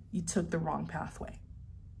entrapment, you took the wrong pathway.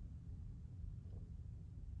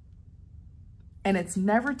 And it's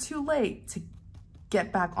never too late to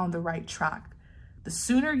get back on the right track. The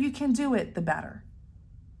sooner you can do it, the better,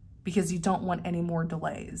 because you don't want any more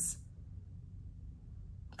delays.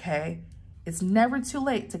 Okay? It's never too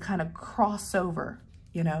late to kind of cross over,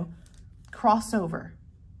 you know, cross over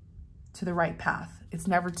to the right path. It's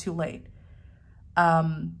never too late.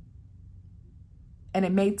 And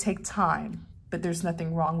it may take time, but there's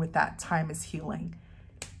nothing wrong with that. Time is healing.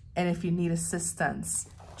 And if you need assistance,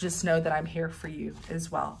 just know that I'm here for you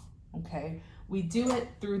as well, okay? We do it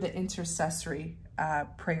through the intercessory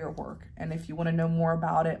prayer work. And if you want to know more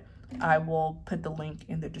about it, I will put the link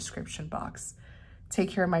in the description box. Take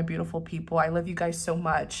care, my beautiful people. I love you guys so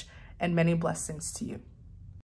much, and many blessings to you.